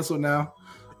been canceled now.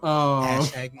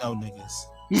 Hashtag no niggas.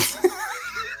 No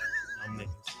niggas.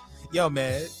 Yo,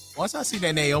 man. Once I see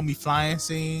that Naomi flying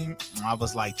scene, I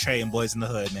was like, Trey and Boys in the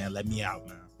Hood, man. Let me out,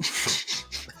 man.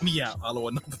 Let me out. I don't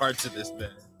want no parts of this, man.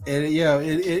 And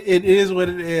it is what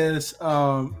it is.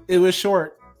 It was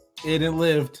short. It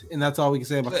lived, and that's all we can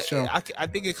say about the show. I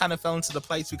think it kind of fell into the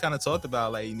place we kind of talked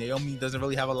about. Like, Naomi doesn't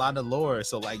really have a lot of lore,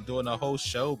 so like doing a whole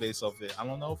show based off it, I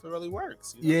don't know if it really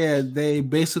works. You know? Yeah, they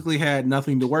basically had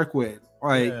nothing to work with.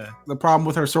 Like, the problem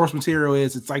with her source material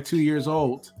is it's like 2 years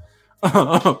old.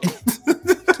 2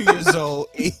 years old,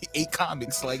 eight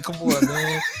comics. Like, come on,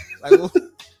 man. Like,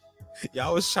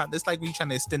 y'all was trying. It's like we trying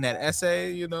to extend that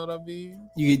essay. You know what I mean?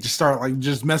 You just start like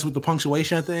just mess with the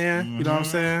punctuation at the end. Mm-hmm. You know what I'm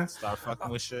saying? Start fucking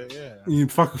with shit. Yeah. You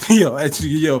fuck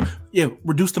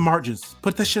reduce the margins.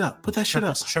 Put that shit up.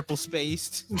 Triple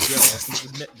spaced. Yeah,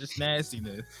 just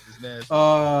nastiness. Just nasty.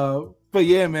 But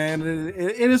yeah, man,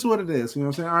 it is what it is. You know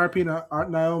what I'm saying? RIP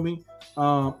Naomi.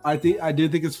 I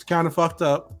did think it's kind of fucked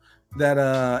up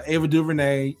that Ava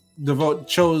DuVernay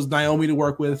chose Naomi to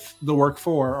work on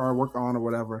or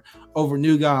whatever over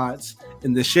New Gods,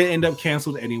 and the shit ended up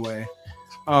canceled anyway.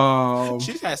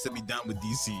 She has to be done with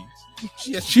DC.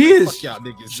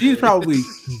 She's probably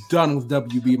done with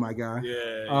WB, my guy. Yeah,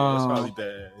 it's probably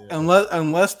bad. Yeah.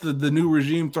 Unless the new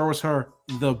regime throws her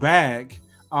the bag,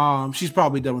 she's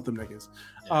probably done with them niggas.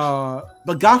 Yeah.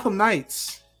 But Gotham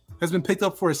Knights has been picked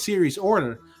up for a series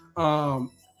order.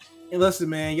 And listen,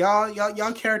 man,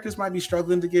 y'all characters might be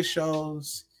struggling to get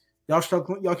shows. Y'all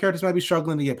characters might be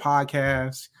struggling to get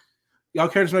podcasts. Y'all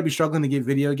characters might be struggling to get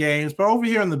video games. But over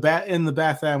here in the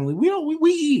Bat family,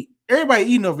 we eat. Everybody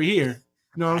eating over here.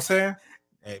 You know what I'm saying?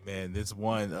 Hey man, there's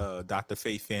one Dr.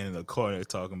 Fate fan in the corner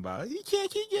talking about you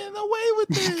can't keep getting away with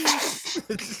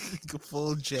this.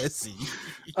 Full Jesse.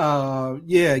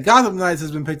 Yeah, Gotham Knights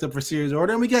has been picked up for series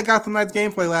order, and we got Gotham Knights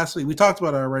gameplay last week. We talked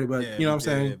about it already, but you know what I'm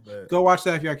saying? Go watch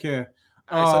that if y'all care.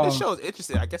 So this show is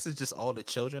interesting. I guess it's just all the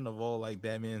children of all like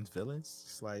Batman's villains.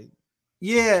 It's like,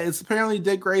 yeah, it's apparently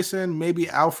Dick Grayson, maybe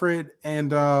Alfred,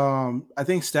 and I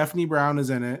think Stephanie Brown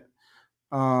is in it.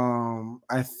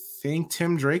 I think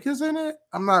Tim Drake is in it.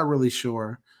 I'm not really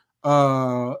sure.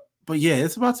 But yeah,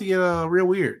 it's about to get real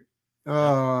weird.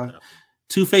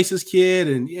 Two-Face's kid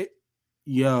and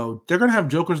they're gonna have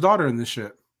Joker's daughter in this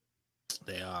shit.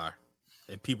 They are,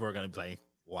 and people are gonna be like,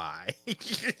 "Why?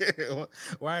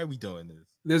 Why are we doing this?"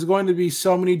 There's going to be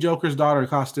so many Joker's daughter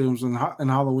costumes in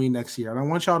Halloween next year, and I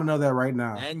want y'all to know that right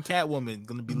now. And Catwoman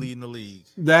gonna be leading the league.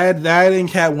 That and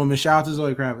Catwoman. Shout out to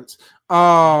Zoe Kravitz.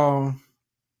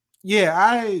 Yeah,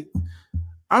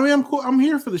 I mean, I'm cool. I'm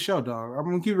here for the show, dog. I'm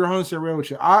gonna keep your honest and real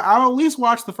with you. I'll at least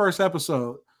watch the first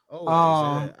episode. Oh,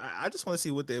 I just want to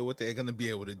see what they're gonna be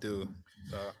able to do.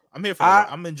 So I'm here for.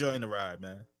 I'm enjoying the ride,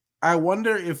 man. I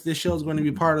wonder if this show is going to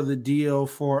be part of the deal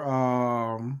for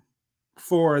the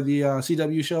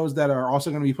CW shows that are also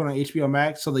going to be put on HBO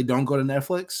Max, so they don't go to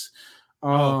Netflix.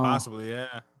 Possibly,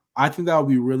 yeah. I think that would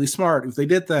be really smart if they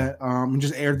did that and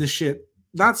just aired this shit.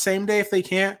 Not same day if they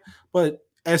can't, but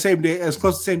as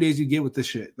close to the same day as you get with this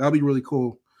shit. That'll be really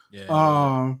cool.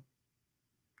 Yeah.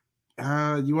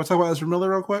 You want to talk about Ezra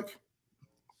Miller real quick?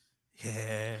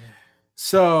 Yeah.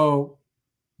 So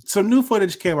some new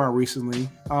footage came out recently.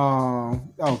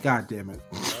 Oh god damn it.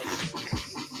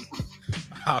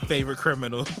 Our favorite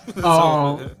criminal.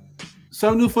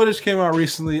 Some new footage came out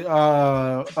recently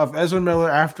of Ezra Miller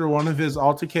after one of his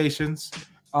altercations.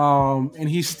 And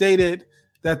he stated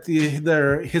that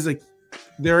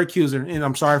their accuser, and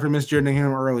I'm sorry for misgendering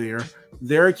him earlier,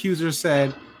 their accuser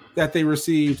said that they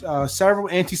received several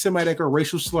anti-Semitic or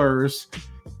racial slurs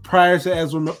prior to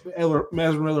Ezra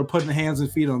Miller putting hands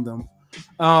and feet on them.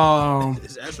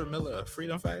 Is Ezra Miller a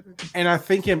freedom fighter? And I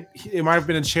think it might have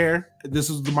been a chair.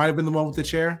 Might have been the one with the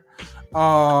chair.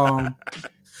 But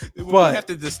we have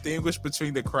to distinguish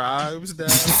between the crimes now.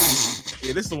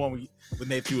 Yeah, this is the one when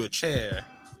they threw a chair.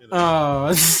 You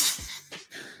know?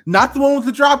 Not the one with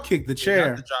the drop kick, the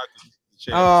chair. Not the drop kick, the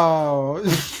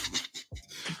chair.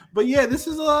 But yeah, this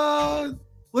is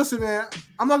listen, man,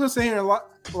 I'm not gonna sit here and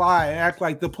lie and act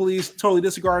like the police totally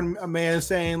disregard a man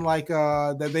saying like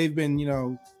that they've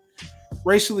been,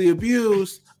 racially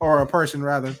abused, or a person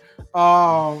rather.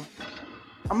 I'm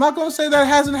not gonna say that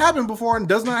hasn't happened before and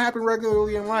does not happen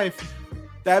regularly in life.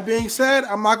 That being said,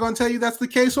 I'm not gonna tell you that's the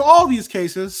case with all these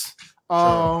cases.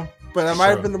 But I might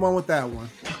have been the one with that one.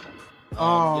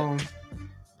 Hopefully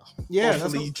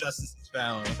justice is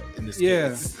found in this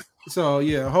case. So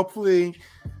yeah, hopefully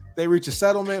they reach a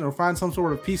settlement or find some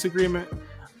sort of peace agreement.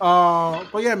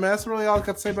 But yeah, man, that's really all I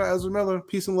got to say about Ezra Miller.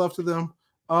 Peace and love to them.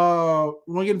 Want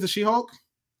to get into She-Hulk?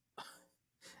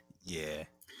 Yeah.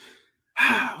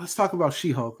 Let's talk about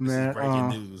She-Hulk, man. Breaking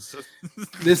news.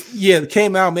 It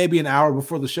came out maybe an hour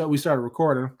before the show we started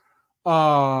recording.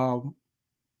 But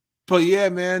yeah,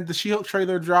 man, the She-Hulk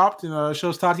trailer dropped and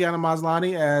shows Tatiana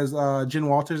Maslany as Jen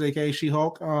Walters, aka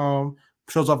She-Hulk.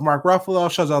 Shows off Mark Ruffalo,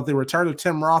 shows off the return of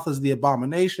Tim Roth as the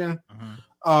Abomination.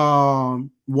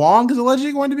 Wong is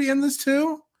allegedly going to be in this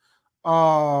too.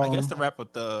 I guess to wrap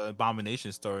up the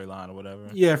Abomination storyline or whatever.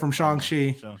 Yeah, from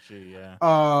Shang-Chi. Yeah.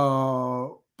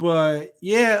 But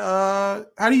yeah,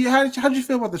 how did you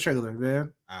feel about the trailer,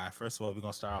 man? All right, first of all, we're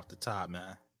gonna start off the top,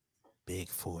 man. Big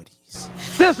 40s.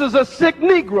 This is a sick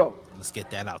Negro. Let's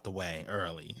get that out the way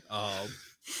early. I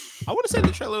would have said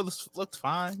the trailer looked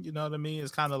fine. You know what I mean?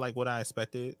 It's kind of like what I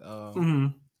expected.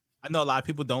 I know a lot of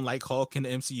people don't like Hulk in the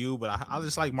MCU, but I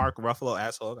just like Mark Ruffalo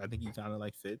as Hulk. I think he kind of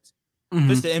like fits.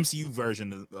 Fits the MCU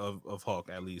version of Hulk,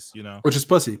 at least, Which is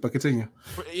pussy, but continue.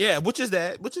 Yeah, which is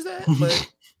that. But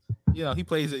he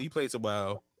plays it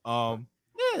well. Yeah,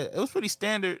 it was pretty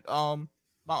standard.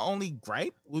 My only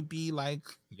gripe would be like,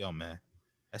 yo, man,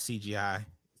 that CGI is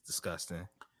disgusting.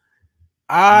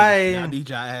 I need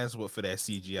your ass whooped for that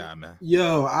CGI, man.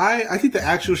 Yo, I think the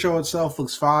actual show itself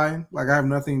looks fine. Like, I have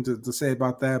nothing to say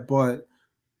about that. But,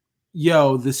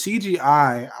 yo, the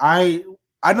CGI, I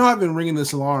know I've been ringing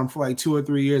this alarm for like 2 or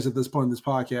 3 years at this point in this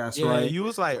podcast, right? Yeah, you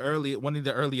was like one of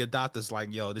the early adopters,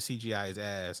 like, yo, the CGI is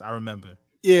ass. I remember.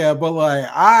 Yeah, but like,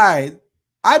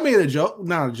 I made a joke,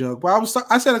 not a joke, but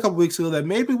I said a couple weeks ago that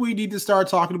maybe we need to start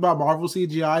talking about Marvel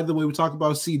CGI the way we talk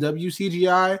about CW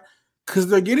CGI. Because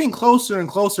they're getting closer and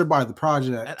closer by the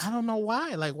project. And I don't know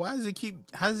why. Like, why does it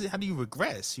keep? How do you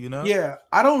regress? Yeah,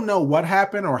 I don't know what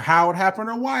happened or how it happened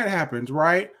or why it happened,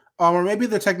 right? Or maybe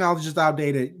the technology is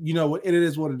outdated. It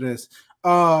is what it is.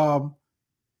 But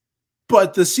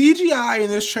the CGI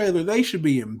in this trailer, they should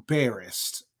be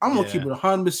embarrassed. I'm gonna keep it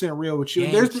 100% real with you.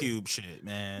 GameCube shit,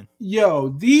 man.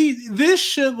 This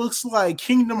shit looks like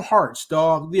Kingdom Hearts,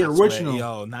 dog. The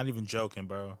original. Not even joking,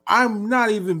 bro. I'm not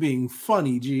even being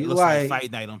funny, G. It looks like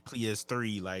Fight Night on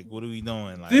PS3. Like, what are we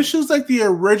doing? Like, this looks like the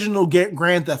original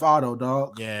Grand Theft Auto,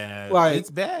 dog. Yeah, like it's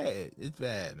bad. It's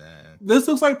bad, man. This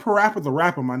looks like Parappa the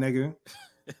Rapper, my nigga.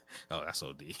 Oh, that's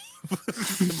so deep. but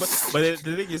the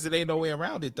thing is, it ain't no way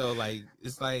around it though. Like,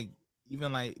 it's like.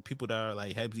 Even like people that are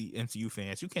like heavy MCU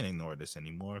fans, you can't ignore this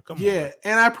anymore. Come on. Yeah,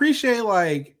 and I appreciate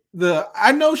like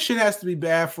I know shit has to be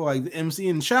bad for like the MC,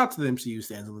 and shout out to the MCU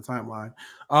stands on the timeline.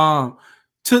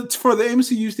 For the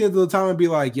MCU stands on the time and be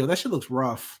like, yo, that shit looks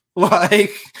rough.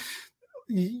 Like,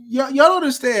 y'all don't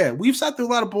understand. We've sat through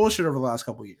a lot of bullshit over the last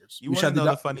couple of years. You want to know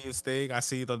the funniest thing? I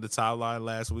see it on the timeline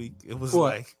last week. It was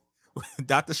like when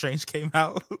Doctor Strange came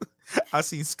out. I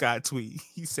seen Scott tweet.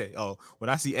 He said, "Oh, when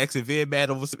I see X and Van mad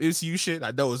over some MCU shit,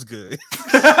 I know it's good."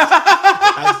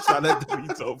 I just found that to be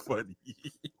so funny.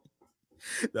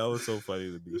 That was so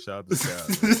funny to me. Shout out to Scott.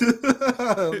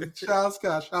 Shout out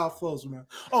Scott. Shout out Flows, man.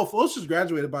 Oh, Flows just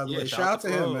graduated, by the way. Shout out to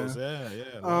him, man.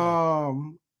 Yeah.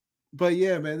 But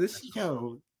yeah, man, this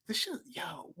shit,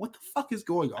 what the fuck is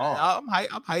going on?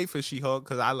 I'm hyped for She-Hulk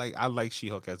because I like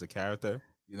She-Hulk as a character.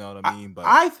 You know what I mean? But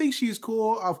I think she's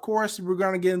cool. Of course, we're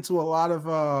gonna get into a lot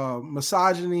of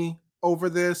misogyny over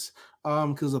this,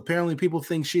 because apparently people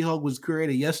think She-Hulk was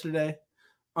created yesterday.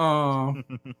 It's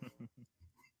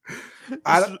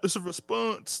a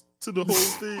response to the whole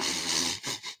thing.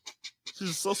 She's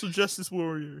a social justice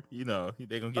warrior. You know,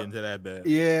 they're gonna get into that bad.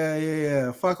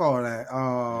 Yeah. Fuck all of that.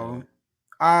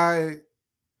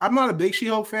 I'm not a big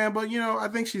She-Hulk fan, but I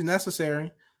think she's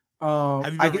necessary.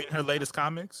 Have you been reading her latest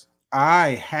comics?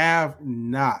 I have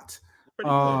not.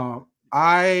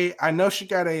 I know she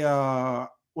got a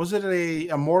was it a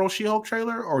Immortal She-Hulk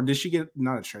trailer, or did she get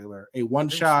not a trailer, a one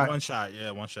shot? One shot.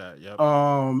 Yep.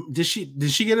 Did she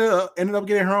get ended up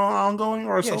getting her own ongoing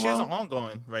or something? She has an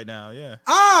ongoing right now. Yeah.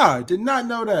 Did not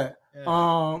know that. Yeah.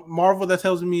 Marvel, that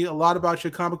tells me a lot about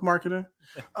your comic marketing.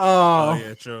 Oh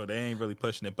yeah, true. They ain't really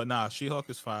pushing it, but nah, She-Hulk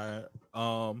is fire.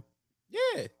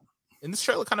 Yeah, and this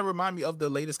trailer kind of remind me of the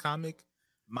latest comic.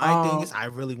 My thing is, I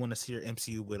really want to see her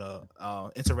MCU with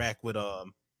interact with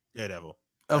Daredevil.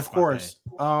 Of course.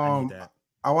 I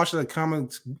watched the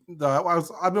comics.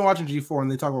 I've been watching G4 and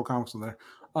they talk about comics on there.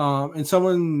 And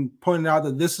someone pointed out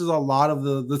that this is a lot of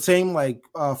the same like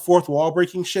fourth wall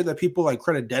breaking shit that people like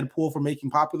credit Deadpool for making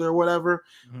popular or whatever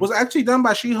was actually done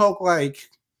by She-Hulk like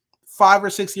 5 or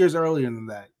 6 years earlier than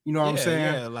that. You know what I'm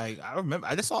saying? Yeah, like I remember.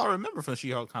 That's all I remember from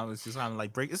She-Hulk comics. Just kind of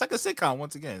like break. It's like a sitcom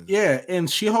once again. Yeah, and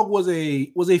She-Hulk was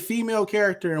a female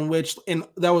character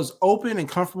that was open and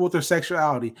comfortable with her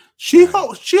sexuality.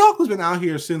 She-Hulk has been out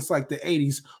here since like the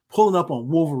 80s, pulling up on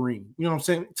Wolverine. You know what I'm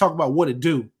saying? Talk about what it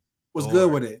do. Was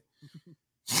good with it.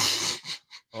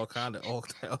 all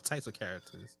types of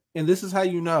characters. And this is how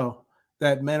you know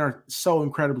that men are so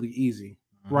incredibly easy.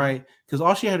 Right, because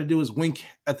all she had to do was wink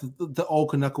at the old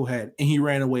knucklehead, and he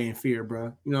ran away in fear,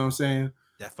 bro. You know what I'm saying?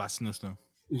 Death by Snooston.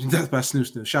 Death by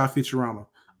Snooston. Shout out Futurama.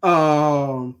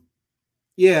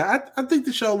 Yeah, I think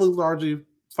the show looks largely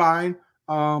fine.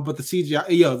 But the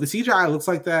CGI looks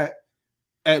like that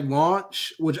at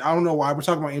launch, which I don't know why we're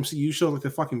talking about MCU shows like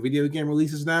the fucking video game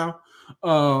releases now.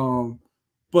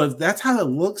 But that's how it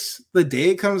looks the day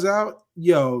it comes out.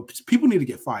 People need to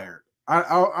get fired.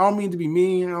 I don't mean to be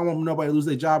mean. I don't want nobody to lose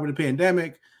their job in the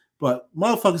pandemic, but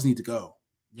motherfuckers need to go.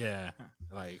 Yeah,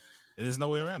 like there's no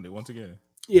way around it. Once again,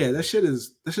 yeah, that shit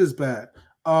is bad.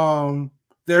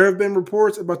 There have been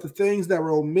reports about the things that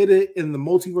were omitted in the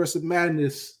Multiverse of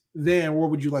Madness. Then, where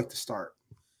would you like to start?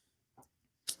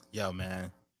 Yo,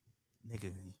 man,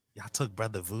 nigga, y'all took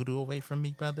Brother Voodoo away from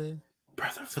me, brother.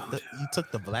 You took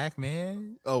the black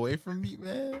man away from me,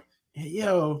 man.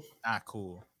 Yo, not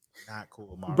cool. Not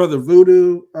cool, Marvel. Brother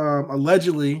Voodoo.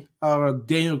 Allegedly,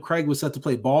 Daniel Craig was set to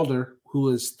play Balder, who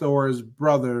is Thor's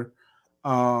brother.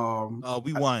 We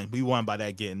won by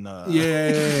that getting.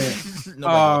 Yeah.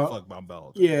 Nobody fuck about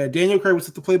Balder. Yeah, Daniel Craig was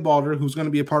set to play Balder, who's going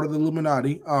to be a part of the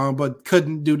Illuminati, but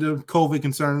couldn't due to COVID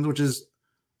concerns, which is,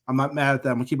 I'm not mad at that.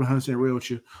 I'm gonna keep it 100% real with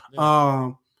you.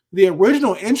 Yeah. The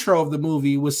original intro of the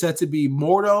movie was set to be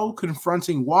Mordo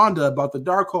confronting Wanda about the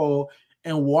Darkhold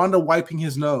and Wanda wiping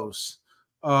his nose.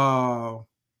 I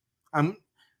don't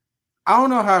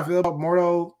know how I feel about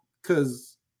Mordo,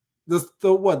 because is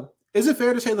it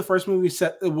fair to say the first movie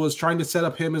was trying to set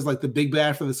up him as like the big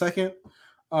bad for the second?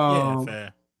 Yeah,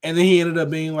 fair. And then he ended up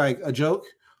being like a joke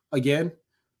again.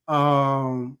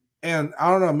 And I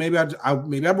don't know, maybe I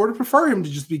would have preferred him to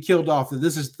just be killed off. That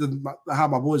this is how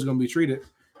my boys are gonna be treated.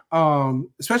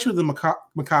 Especially with the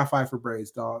Mekhi Phifer braids,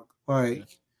 dog.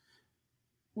 Like,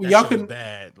 That y'all shit was couldn't.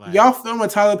 bad. Like, Y'all film at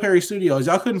Tyler Perry Studios.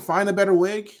 Y'all couldn't find a better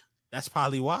wig. that's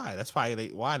probably why. That's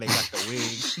probably why they got the wig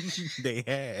they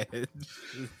had.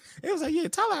 It was like, yeah,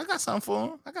 Tyler, I got something for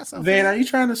him. I got something Van, for are him. you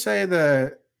trying to say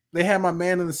that they had my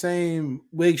man in the same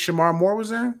wig Shamar Moore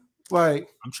was in? Like,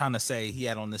 I'm trying to say he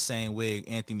had on the same wig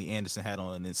Anthony Anderson had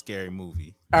on in the Scary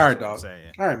Movie. all That's right, what I'm dog.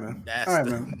 saying. All right, man. That's All right,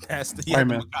 the man. that's the All right,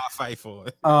 the man. Makai fight for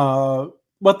it.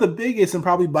 But the biggest and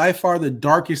probably by far the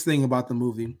darkest thing about the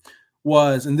movie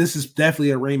was, and this is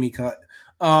definitely a Raimi cut.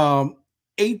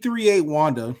 838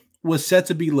 Wanda was set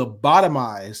to be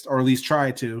lobotomized, or at least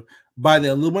tried to, by the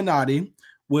Illuminati,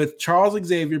 with Charles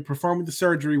Xavier performing the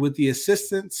surgery with the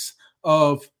assistance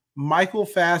of Michael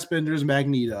Fassbender's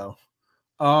Magneto.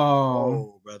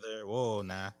 Whoa, brother. Whoa,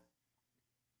 nah.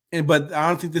 But I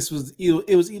don't think this was.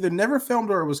 It was either never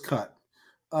filmed or it was cut.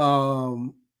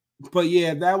 But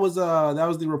yeah, that was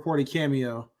the reported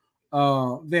cameo.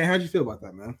 Van, how'd you feel about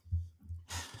that, man?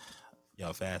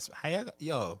 Yo,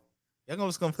 y'all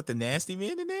just gonna put the nasty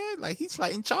man in there? Like, he's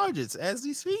fighting charges as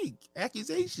we speak,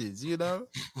 accusations, you know?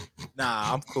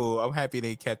 Nah, I'm cool. I'm happy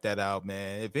they kept that out,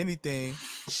 man. If anything,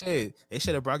 shit, they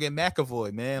should have brought in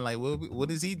McAvoy, man. Like, what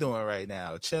is he doing right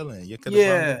now? Chilling. You could have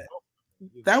Yeah,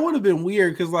 that would have been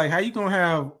weird because, like, how you gonna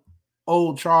have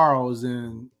old Charles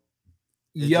and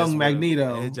young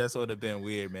Magneto? It just would have been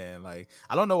weird, man. Like,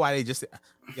 I don't know why they just.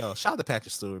 Yo, shout out to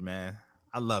Patrick Stewart, man.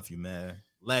 I love you, man.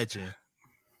 Legend.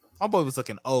 My boy was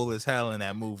looking old as hell in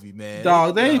that movie, man.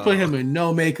 Dog, they ain't put him in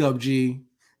no makeup, G.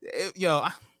 I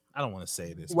don't want to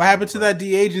say this. What happened to that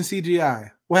de-aging CGI?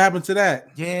 What happened to that?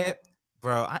 Yeah,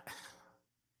 bro.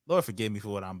 Lord forgive me for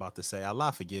what I'm about to say.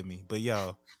 Allah forgive me. But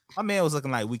yo, my man was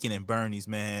looking like Weekend and Bernie's,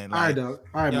 man. Like, all right, dog.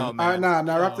 All right, man. All right,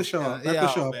 nah. Wrap the show up. Wrap the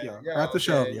show up, yo. Wrap the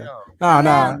show up, yo. Nah.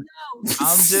 I'm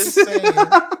just saying.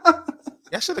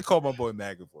 I should have called my boy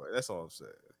McAvoy. That's all I'm saying.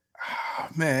 Oh,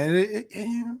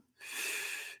 man,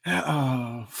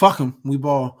 fuck him. We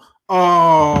ball.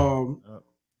 Have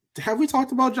we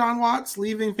talked about John Watts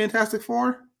leaving Fantastic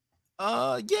Four?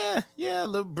 Yeah, a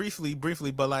little briefly,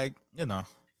 but like, you know,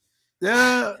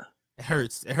 yeah, it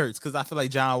hurts because I feel like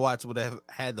John Watts would have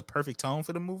had the perfect tone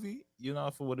for the movie. You know,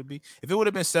 if it would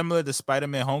have been similar to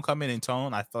Spider-Man: Homecoming in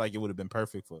tone, I feel like it would have been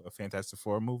perfect for a Fantastic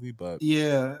Four movie. But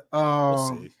yeah, we'll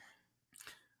see.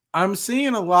 I'm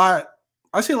seeing a lot.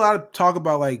 I see a lot of talk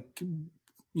about, like,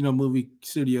 you know, movie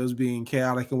studios being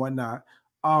chaotic and whatnot.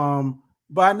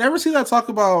 But I never see that talk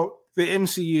about the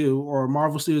MCU or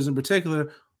Marvel Studios in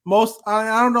particular.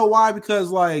 I don't know why, because,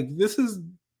 like,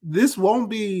 this won't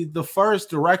be the first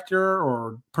director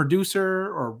or producer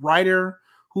or writer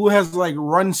who has, like,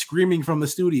 run screaming from the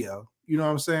studio. You know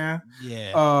what I'm saying?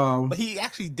 Yeah. But he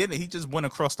actually didn't. He just went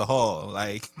across the hall.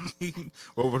 Like,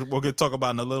 we're going to talk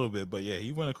about in a little bit. But yeah,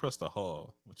 he went across the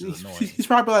hall, which is annoying. He's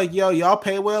probably like, yo, y'all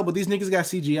pay well, but these niggas got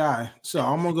CGI. So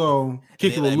I'm going to go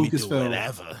kick it with Lucasfilm.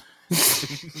 Whatever.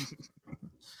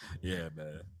 Yeah,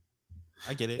 man.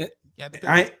 I get it.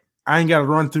 I ain't got to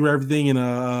run through everything in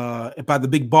about the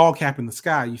big ball cap in the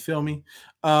sky. You feel me?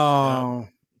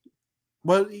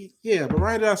 But yeah, but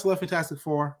Ryan Johnson left Fantastic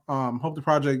Four. Hope the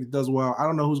project does well. I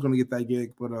don't know who's going to get that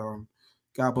gig, but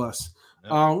God bless.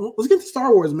 Yep. Let's get to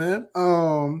Star Wars, man.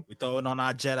 We throwing on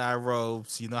our Jedi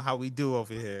robes. You know how we do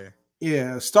over here.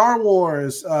 Yeah, Star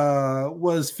Wars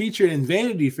was featured in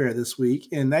Vanity Fair this week,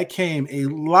 and that came a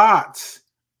lot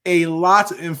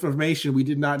of information we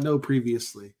did not know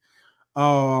previously.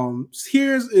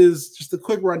 Here's just a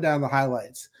quick rundown of the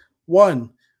highlights.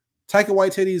 One, Taika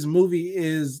Waititi's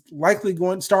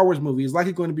Star Wars movie is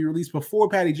likely going to be released before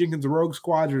Patty Jenkins' Rogue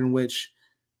Squadron, which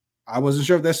I wasn't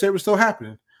sure if that shit was still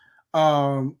happening.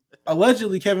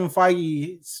 Allegedly, Kevin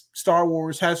Feige's Star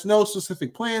Wars has no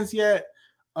specific plans yet.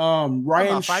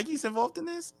 Ryan Feige's involved in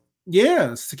this?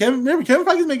 Yes. Kevin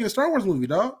Feige's making a Star Wars movie,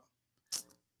 dog.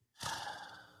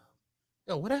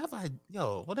 Yo, what have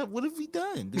we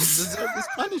done? This deserve this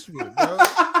punishment, bro.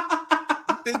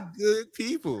 We've been good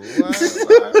people. Why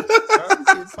are we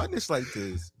getting punished like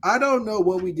this? I don't know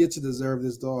what we did to deserve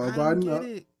this, dog. But I know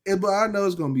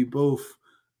it's gonna be both.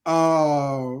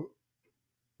 Ryan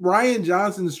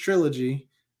Johnson's trilogy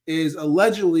is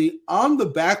allegedly on the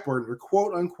back burner,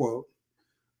 quote unquote.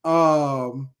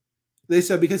 They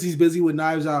said because he's busy with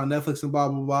Knives Out on Netflix and blah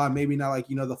blah blah. Maybe not, like,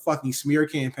 the fucking smear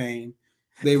campaign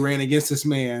they ran against this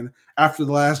man after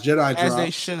the Last Jedi drop. As they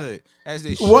should.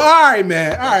 Well, all right,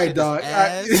 man. All right, dog.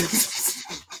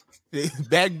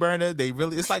 Back burner. They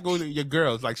really. It's like going to your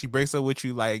girls. Like, she breaks up with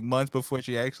you like months before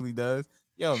she actually does.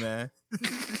 Yo, man.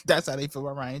 That's how they feel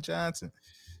about Ryan Johnson.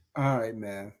 All right,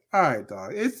 man. All right,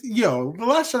 dog. The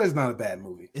Last Jedi is not a bad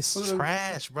movie. It's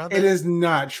trash, brother. It is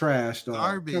not trash, dog.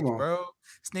 Garbage, bro.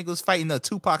 This nigga was fighting a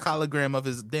Tupac hologram of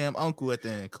his damn uncle at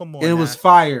the end. Come on, And it was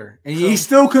fire, and he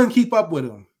still couldn't keep up with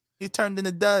him. He turned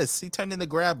into dust. He turned into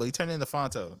Grappler. He turned into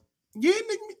Fonto. Yeah,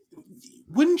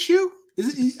 wouldn't you?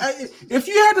 If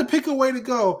you had to pick a way to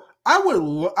go, I would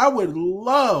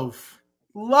love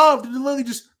to literally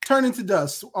just turn into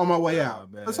dust on my way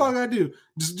out. Man. That's all I gotta do.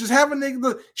 Just have a nigga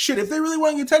look. Shit, if they really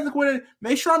want to get technical with it,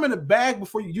 make sure I'm in a bag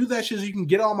before you do that shit so you can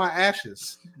get all my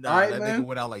ashes. Nah, all right, that man? nigga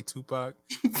went out like Tupac.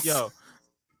 Yo,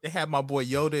 they had my boy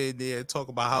Yoda in there talk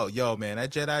about how, yo, man,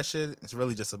 that Jedi shit, it's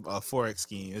really just a Forex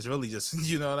scheme. It's really just,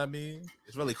 you know what I mean?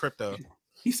 It's really crypto.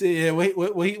 He said, yeah, wait,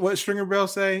 what Stringer Bell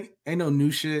say? Ain't no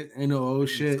new shit, ain't no old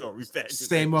shit.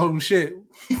 Same old shit.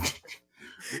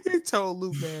 He told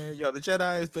Luke, man, yo, the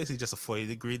Jedi is basically just a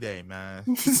 40-degree day, man.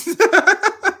 I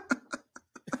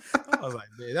was like,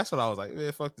 man, that's what I was like,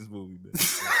 man, fuck this movie, man.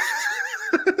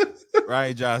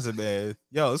 Ryan Johnson, man.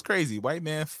 Yo, it's crazy. White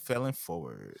man failing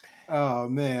forward. Oh,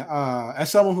 man. As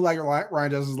someone who liked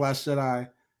Ryan Johnson's Last Jedi,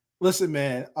 listen,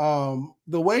 man,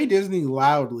 the way Disney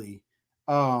loudly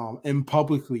and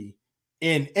publicly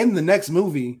and in the next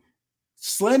movie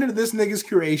slandered this nigga's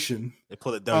creation. They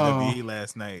pulled a WWE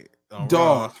last night.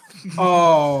 Dog.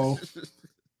 Oh,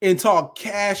 and talk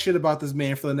cash shit about this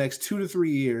man for the next 2 to 3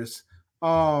 years.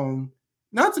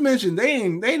 Not to mention they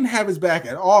didn't have his back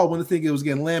at all when the thing was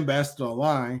getting lambasted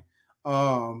online.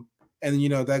 And you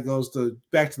know that goes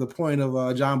back to the point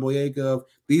of John Boyega of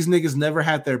these niggas never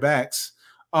had their backs.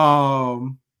 But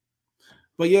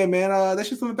yeah, man, that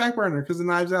shit's on the back burner because the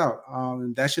Knives Out.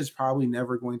 And that shit's probably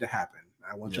never going to happen.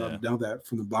 I want y'all to know that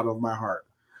from the bottom of my heart.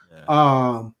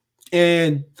 Yeah.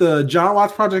 And the John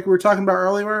Watts project we were talking about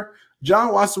earlier,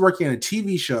 John Watts is working on a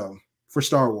TV show for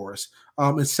Star Wars.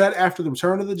 It's set after the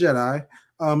Return of the Jedi.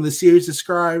 The series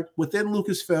described within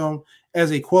Lucasfilm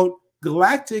as a, quote,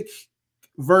 galactic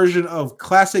version of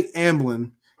classic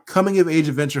Amblin coming-of-age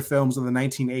adventure films of the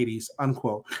 1980s,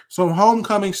 unquote. So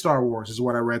Homecoming Star Wars is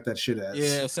what I read that shit as.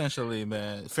 Yeah, essentially,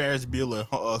 man. Ferris Bueller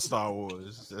Star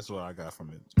Wars. That's what I got from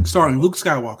it. Starring Luke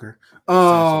Skywalker.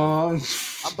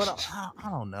 But I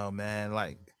don't know, man.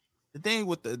 Like, the thing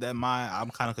with I'm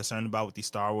kind of concerned about with these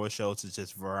Star Wars shows is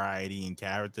just variety and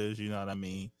characters. You know what I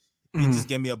mean? You just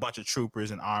give me a bunch of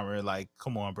troopers and armor. Like,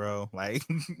 come on, bro. Like,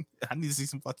 I need to see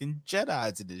some fucking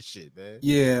Jedis in this shit, man.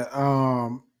 Yeah.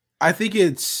 I think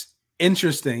it's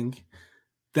interesting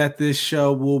that this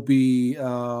show will be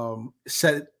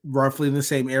set roughly in the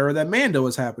same era that Mando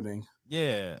is happening.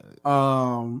 Yeah.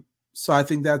 So I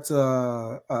think that's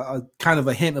a kind of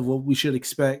a hint of what we should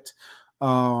expect.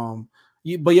 But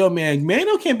yo, man,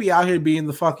 Mando can't be out here being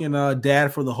the fucking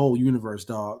dad for the whole universe,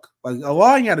 dog. Like, a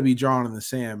line got to be drawn in the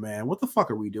sand, man. What the fuck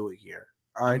are we doing here?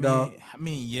 All right, dog.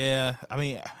 Yeah.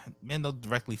 Mando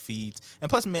directly feeds,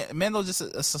 and plus, Mando just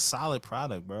a solid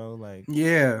product, bro. Like,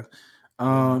 yeah.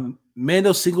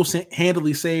 Mando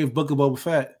single-handedly saved Book of Boba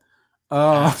Fett.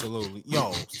 Absolutely,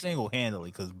 yo,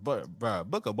 single-handedly, because Book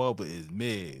of Boba is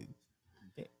mid.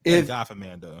 Thank God for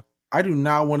Mando. I do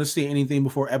not want to see anything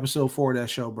before episode 4 of that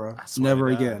show, bro. Never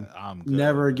again.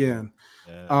 Never again.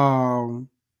 Yeah.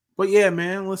 But yeah,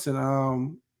 man,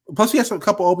 listen. Plus, we have a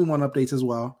couple Obi-Wan updates as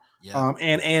well. Yeah.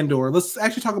 And Andor. Let's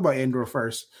actually talk about Andor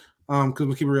first. Because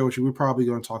we'll keep it real with you. We're probably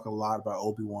going to talk a lot about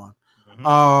Obi-Wan.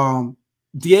 Mm-hmm.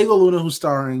 Diego Luna, who's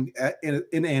starring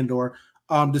in Andor,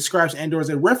 describes Andor as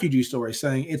a refugee story,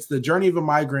 saying it's the journey of a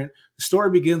migrant. The story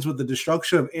begins with the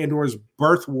destruction of Andor's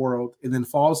birth world and then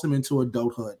follows him into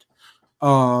adulthood.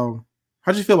 How'd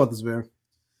you feel about this, man?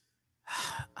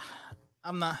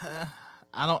 I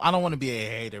don't want to be a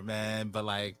hater, man, but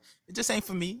like, it just ain't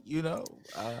for me, you know.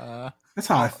 That's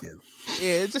how I feel.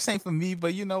 Yeah, it just ain't for me.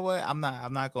 But you know what? I'm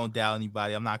not gonna doubt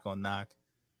anybody. I'm not gonna knock.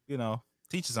 You know,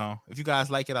 teach his own. If you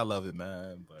guys like it, I love it,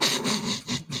 man. But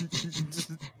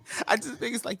I just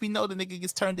think it's like we know the nigga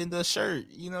gets turned into a shirt.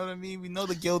 You know what I mean? We know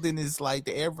the gilding is like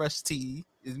the airbrush tee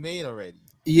is made already.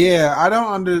 Yeah, I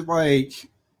don't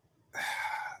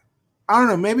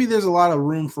know. Maybe there's a lot of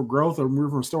room for growth or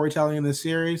room for storytelling in this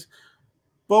series.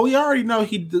 But we already know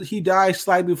he died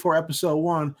slightly before episode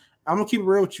 1. I'm gonna keep it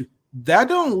real with you. That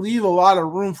don't leave a lot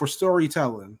of room for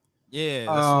storytelling. Yeah,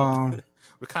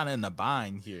 we're kind of in a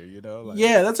bind here, you know. Like,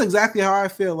 yeah, that's exactly how I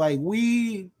feel. Like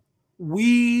we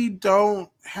don't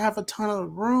have a ton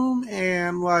of room,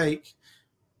 and like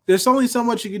there's only so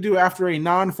much you can do after a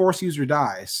non-Force user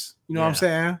dies. You know what I'm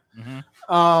saying?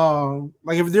 Mm-hmm.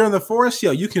 Like if they're in the Force,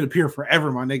 yo, you can appear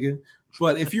forever, my nigga.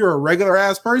 But if you're a regular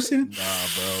ass person, nah,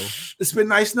 bro. It's been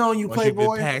nice knowing you,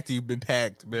 Playboy. You've been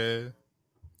packed, man.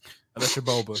 Unless you're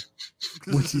Boba.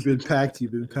 Once you've been packed,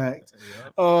 you've been packed.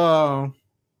 Yep.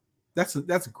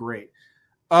 That's great.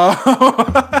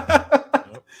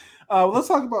 Let's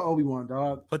talk about Obi-Wan,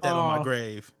 dog. Put that on my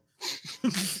grave.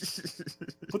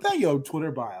 Put that in your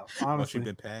Twitter bio. Honestly, Once you've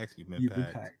been packed, you've been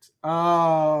packed.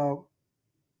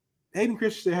 Hayden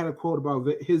Christensen had a quote about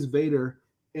his Vader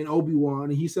in Obi-Wan,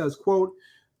 and he says, "quote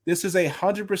This is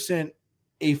 100%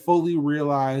 a fully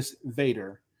realized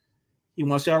Vader. He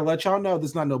wants y'all to let y'all know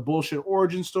this is not no bullshit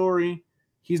origin story.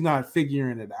 He's not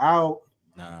figuring it out.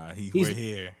 Nah, we're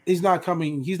here. He's not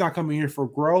coming here for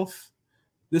growth.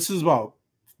 This is about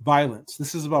violence.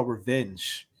 This is about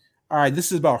revenge. All right,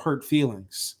 this is about hurt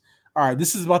feelings. All right,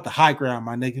 this is about the high ground,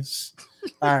 my niggas.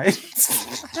 All right,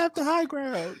 I have the high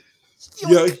ground.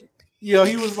 Yo,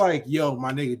 he was like, yo,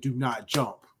 my nigga, do not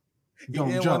jump. Don't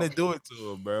he didn't jump. want to do it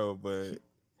to him, bro, but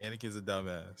Anakin's a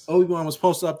dumbass. Obi-Wan was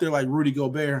posted up there like Rudy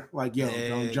Gobert, like, yo,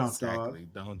 don't jump, dog.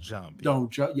 Don't jump. Don't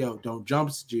jump, yo, don't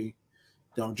jump, G.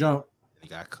 Don't jump. He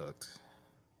got cooked.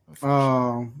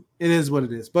 It is what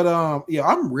it is. But yeah,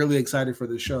 I'm really excited for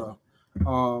this show.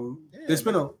 There's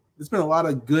been a lot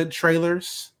of good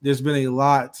trailers. There's been a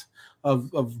lot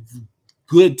of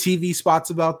good TV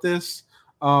spots about this.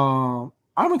 I'm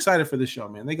excited for this show,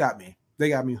 man. They got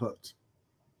me hooked.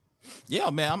 Yeah,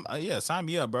 man. Sign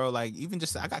me up, bro. Like, even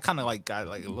just I got a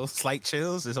little slight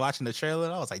chills just watching the trailer.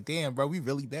 And I was like, damn, bro, we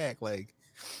really back. Like,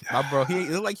 my bro,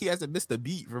 it looked like he hasn't missed a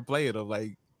beat for playing him.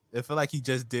 Like, it felt like he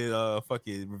just did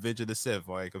fucking Revenge of the Sith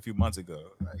like a few months ago.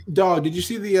 Like, dog, did you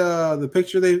see the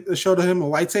picture they showed of him a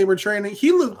lightsaber training?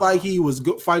 He looked like he was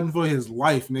fighting for his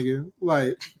life, nigga.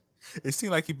 Like, it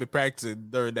seemed like he'd been practicing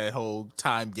during that whole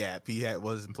time gap.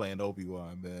 Wasn't playing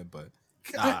Obi-Wan, man. But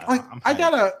I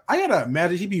gotta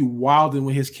imagine he'd be wilding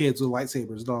with his kids with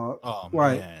lightsabers, dog. Oh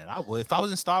like, man, I would if I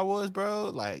was in Star Wars, bro.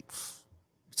 Like,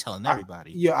 telling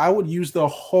everybody. I would use the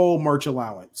whole merch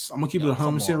allowance. I'm gonna keep it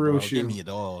 100% real with you. Give me it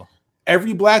all.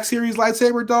 Every Black Series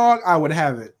lightsaber, dog, I would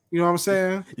have it. You know what I'm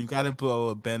saying? You gotta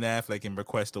pull Ben Affleck and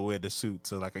request to wear the suit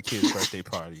to like a kid's birthday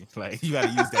party. Like, you gotta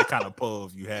use that kind of pull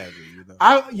if you have it.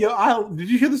 You know? Did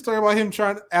you hear the story about him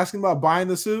asking about buying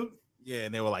the suit? Yeah,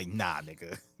 and they were like, "Nah,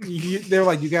 nigga." They were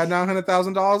like, "You got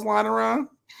 $900,000 lying around?"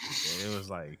 Yeah, he was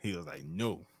like,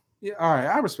 "No." Yeah, all right,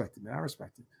 I respect it, man. I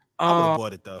respect it. I would have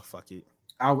bought it though. Fuck it.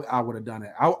 I would have done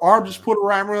it. Or just put a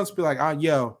rhyme around and be like,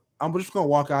 yo, I'm just gonna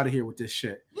walk out of here with this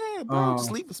shit. Yeah, bro,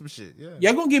 sleep with some shit. Yeah,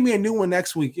 y'all gonna give me a new one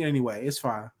next week anyway. It's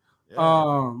fine.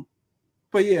 Yeah.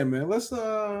 But yeah, man, let's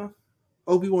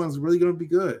Obi-Wan's really gonna be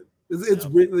good. It's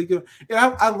really good. And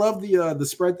I love the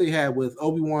spread they had with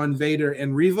Obi-Wan, Vader,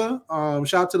 and Reva.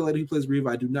 Shout out to the lady who plays Reva.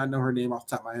 I do not know her name off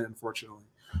the top of my head, unfortunately.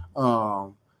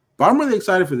 But I'm really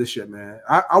excited for this shit, man.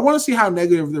 I want to see how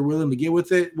negative they're willing to get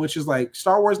with it, which is like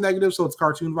Star Wars negative, so it's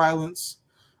cartoon violence.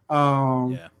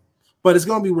 But it's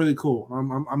gonna be really cool.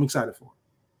 I'm excited for it.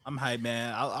 I'm hyped,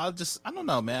 man. I don't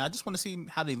know, man. I just want to see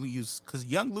how they use, because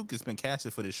young Luke has been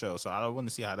casted for this show, so I want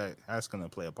to see how that's gonna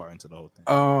play a part into the whole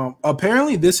thing.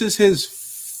 Apparently this is his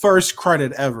first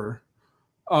credit ever.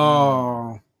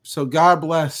 So God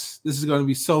bless. This is gonna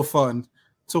be so fun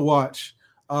to watch.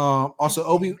 Also,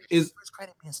 Obi is first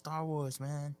credit being Star Wars,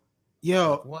 man.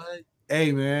 Yo, like, what?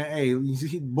 Hey, man. Hey,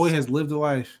 boy has lived a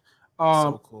life.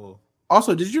 So cool.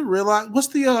 Also, did you realize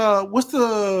what's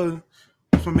my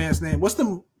man's name? What's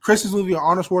the Christmas movie of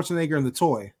Arnold Schwarzenegger and the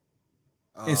toy?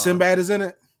 And Sinbad is in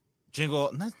it.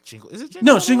 Not Jingle. Is it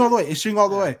Jingle? No, Jingle All the Way. It's Jingle All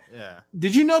the Way. Yeah.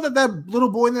 Did you know that little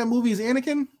boy in that movie is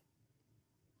Anakin?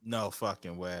 No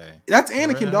fucking way. That's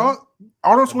Anakin, dog.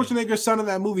 Arnold Schwarzenegger's son in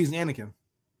that movie is Anakin.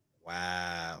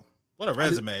 Wow. What a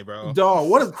resume, bro. Dog,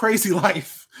 what a crazy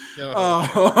life. That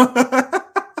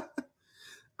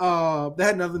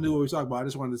had nothing to do with what we talked about. I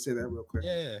just wanted to say that real quick.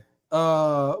 Yeah.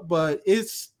 But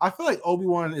I feel like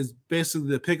Obi-Wan is basically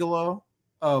the Piccolo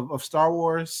of Star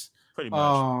Wars. Pretty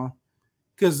much.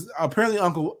 Because apparently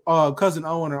cousin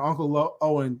Owen or Uncle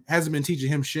Owen hasn't been teaching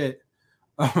him shit.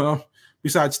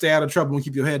 Besides stay out of trouble and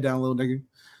keep your head down, little nigga.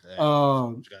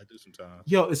 What you gotta do sometimes.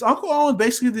 Yo, is Uncle Owen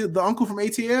basically the uncle from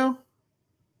ATL?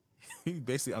 He's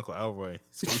basically Uncle Elroy.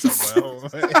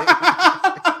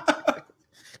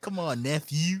 Come on,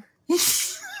 nephew.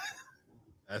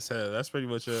 That's pretty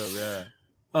much it. Yeah.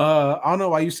 I don't know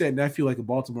why you said nephew like a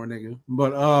Baltimore nigga,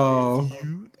 but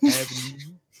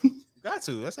nephew. Got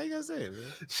to. That's how you gotta say it,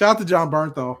 man. Shout out to John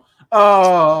Bernthal.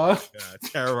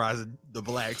 Terrorizing the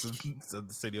blacks of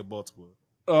the city of Baltimore.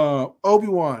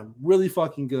 Obi-Wan, really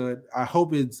fucking good. I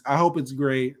hope it's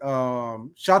great. Shout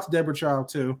out to Deborah Child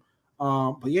too.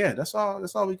 But yeah, that's all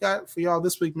we got for y'all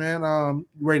this week, man. You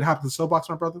ready to hop in the soapbox,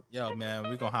 my brother? Yo, man,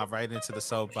 we're gonna hop right into the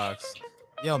soapbox.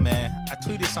 Yo, man, I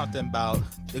tweeted something about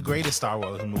the greatest Star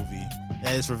Wars movie.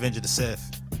 That is Revenge of the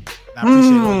Sith. And I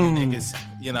appreciate all you niggas.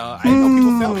 You know, I didn't know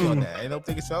people felt me on that. I didn't know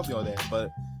niggas felt me on that.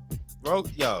 But bro,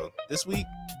 yo, this week,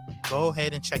 Go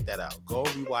ahead and check that out. Go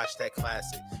rewatch that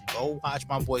classic. Go watch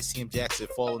my boy CM Jackson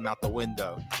falling out the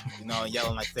window,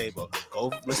 yelling like Fable.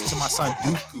 Go listen to my son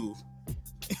Dooku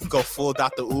go full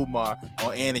Dr. Umar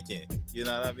on Anakin. You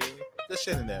know what I mean? Good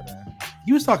shit in there, man.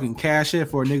 You was talking cash shit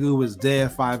for a nigga who was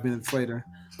dead 5 minutes later.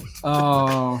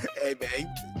 Hey, man, he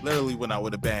literally went out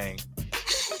with a bang.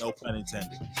 No pun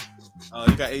intended.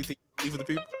 You got anything to leave with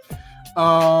the people?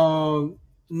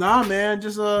 Nah, man,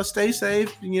 just stay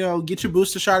safe. Get your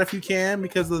booster shot if you can,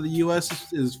 because of the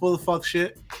U.S. is full of fuck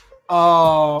shit.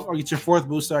 Or get your 4th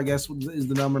booster, I guess is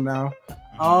the number now.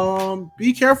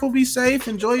 Be careful, be safe,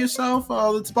 enjoy yourself.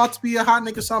 It's about to be a hot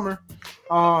nigga summer.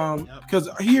 Because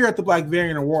here at the Black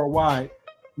Variant and worldwide,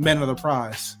 men are the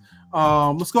prize.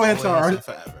 Let's go ahead and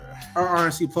our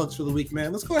RNC plugs for the week,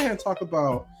 man. Let's go ahead and talk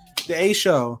about the A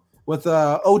show with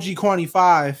OG Quantity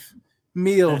 5,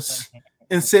 Meals,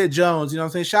 and Sid Jones. You know what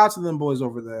I'm saying? Shout out to them boys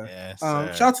over there. Yes,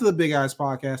 shout out to the Big Eyes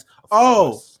podcast.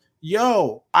 I'm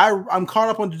caught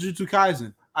up on Jujutsu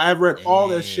Kaisen. I have read all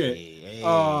that shit.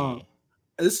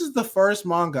 This is the first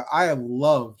manga I have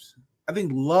loved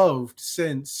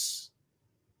since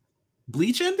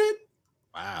Bleach ended.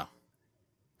 Wow.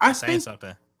 I saying think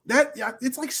something.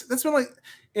 It's like that's been like,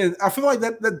 and I feel like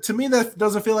that to me that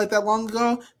doesn't feel like that long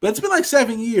ago, but it's been like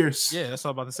 7 years. Yeah, that's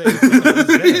all I'm about to say.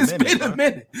 It's been a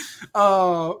minute.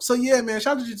 So yeah, man,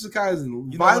 shout out to Jujutsu Kaisen.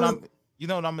 You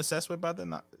know what I'm obsessed with about that?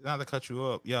 Not to cut you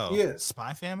up,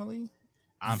 Spy Family.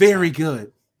 Very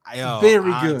good. I'm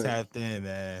tapped in,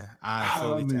 man. I'm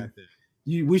fully tapped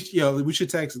in. We should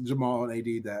text Jamal and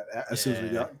AD that as soon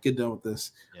as we get done with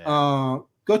this.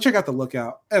 Go check out the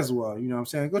Lookout as well. You know what I'm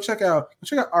saying? Go check out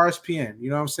RSPN.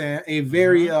 You know what I'm saying? A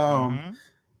very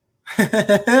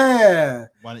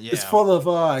it's full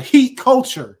of heat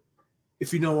culture,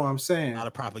 if you know what I'm saying. A lot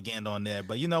of propaganda on there,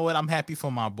 but you know what? I'm happy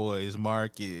for my boys,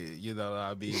 Mark. You know,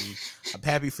 I'm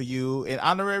happy for you, and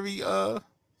honorary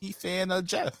Heat fan of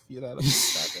Jeff. You know.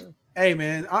 Hey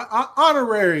man,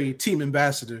 honorary team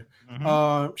ambassador.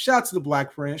 Shout out to the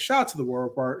Black Friend. Shout out to the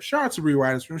World Part. Shout out to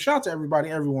Rewriters Room. Shout out to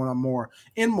everyone on more.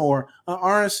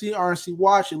 RNC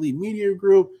Watch, Elite Media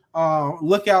Group,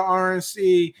 Lookout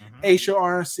RNC, A-Show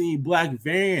RNC, Black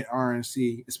Variant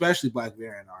RNC, especially Black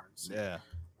Variant RNC. Yeah.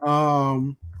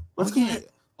 Let's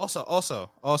get also,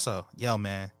 yo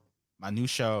man, my new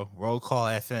show, Roll Call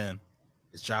FM,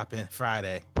 is dropping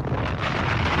Friday.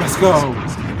 Let's go.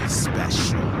 It's gonna be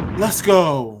special. Let's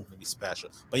go. It's gonna be special.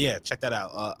 But yeah, check that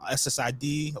out.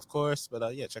 SSID, of course.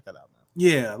 But yeah, check that out, man.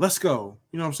 Yeah, let's go.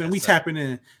 You know what I'm saying? We tapping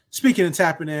in. Speaking of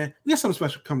tapping in, we got something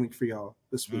special coming for y'all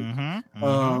this week.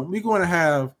 We're going to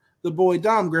have the boy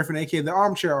Dom Griffin, aka the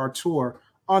Armchair Artur,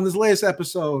 on this latest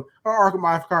episode of Arkham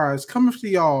Life Cards, coming to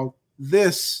y'all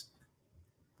this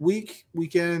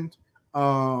weekend.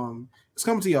 It's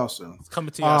coming to y'all soon. It's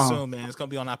coming to y'all soon, man. It's gonna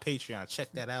be on our Patreon.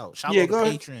 Check that out. Shout out to the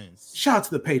patrons. Shout out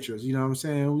to the patrons. You know what I'm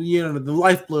saying? The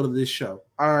lifeblood of this show.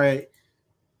 All right,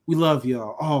 we love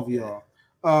y'all, all of y'all.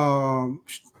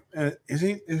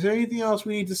 Is there anything else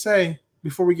we need to say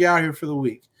before we get out here for the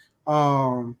week?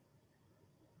 Man,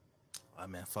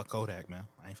 fuck Kodak, man.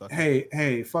 I ain't fucking.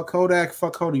 Hey, fuck Kodak.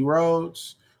 Fuck Cody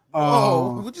Rhodes.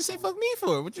 What'd you say fuck me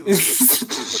for? What you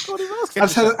Cody Rhodes? I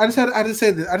just had to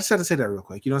say that real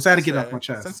quick. You know, so I had to get it off my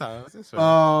chest.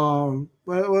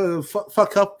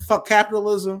 Fuck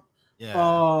capitalism. Yeah.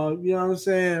 You know what I'm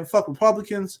saying? Fuck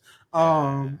Republicans.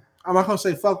 I'm not gonna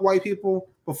say fuck white people,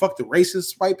 but fuck the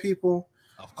racist white people.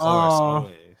 Of course,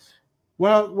 always.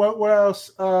 What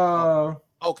else? Can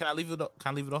I leave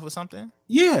it off with something?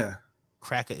 Yeah.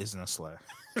 Cracker isn't a slur.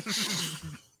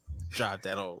 Drop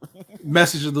that old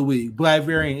message of the week. Black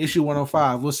Variant issue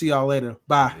 105. We'll see y'all later.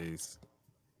 Bye. Peace.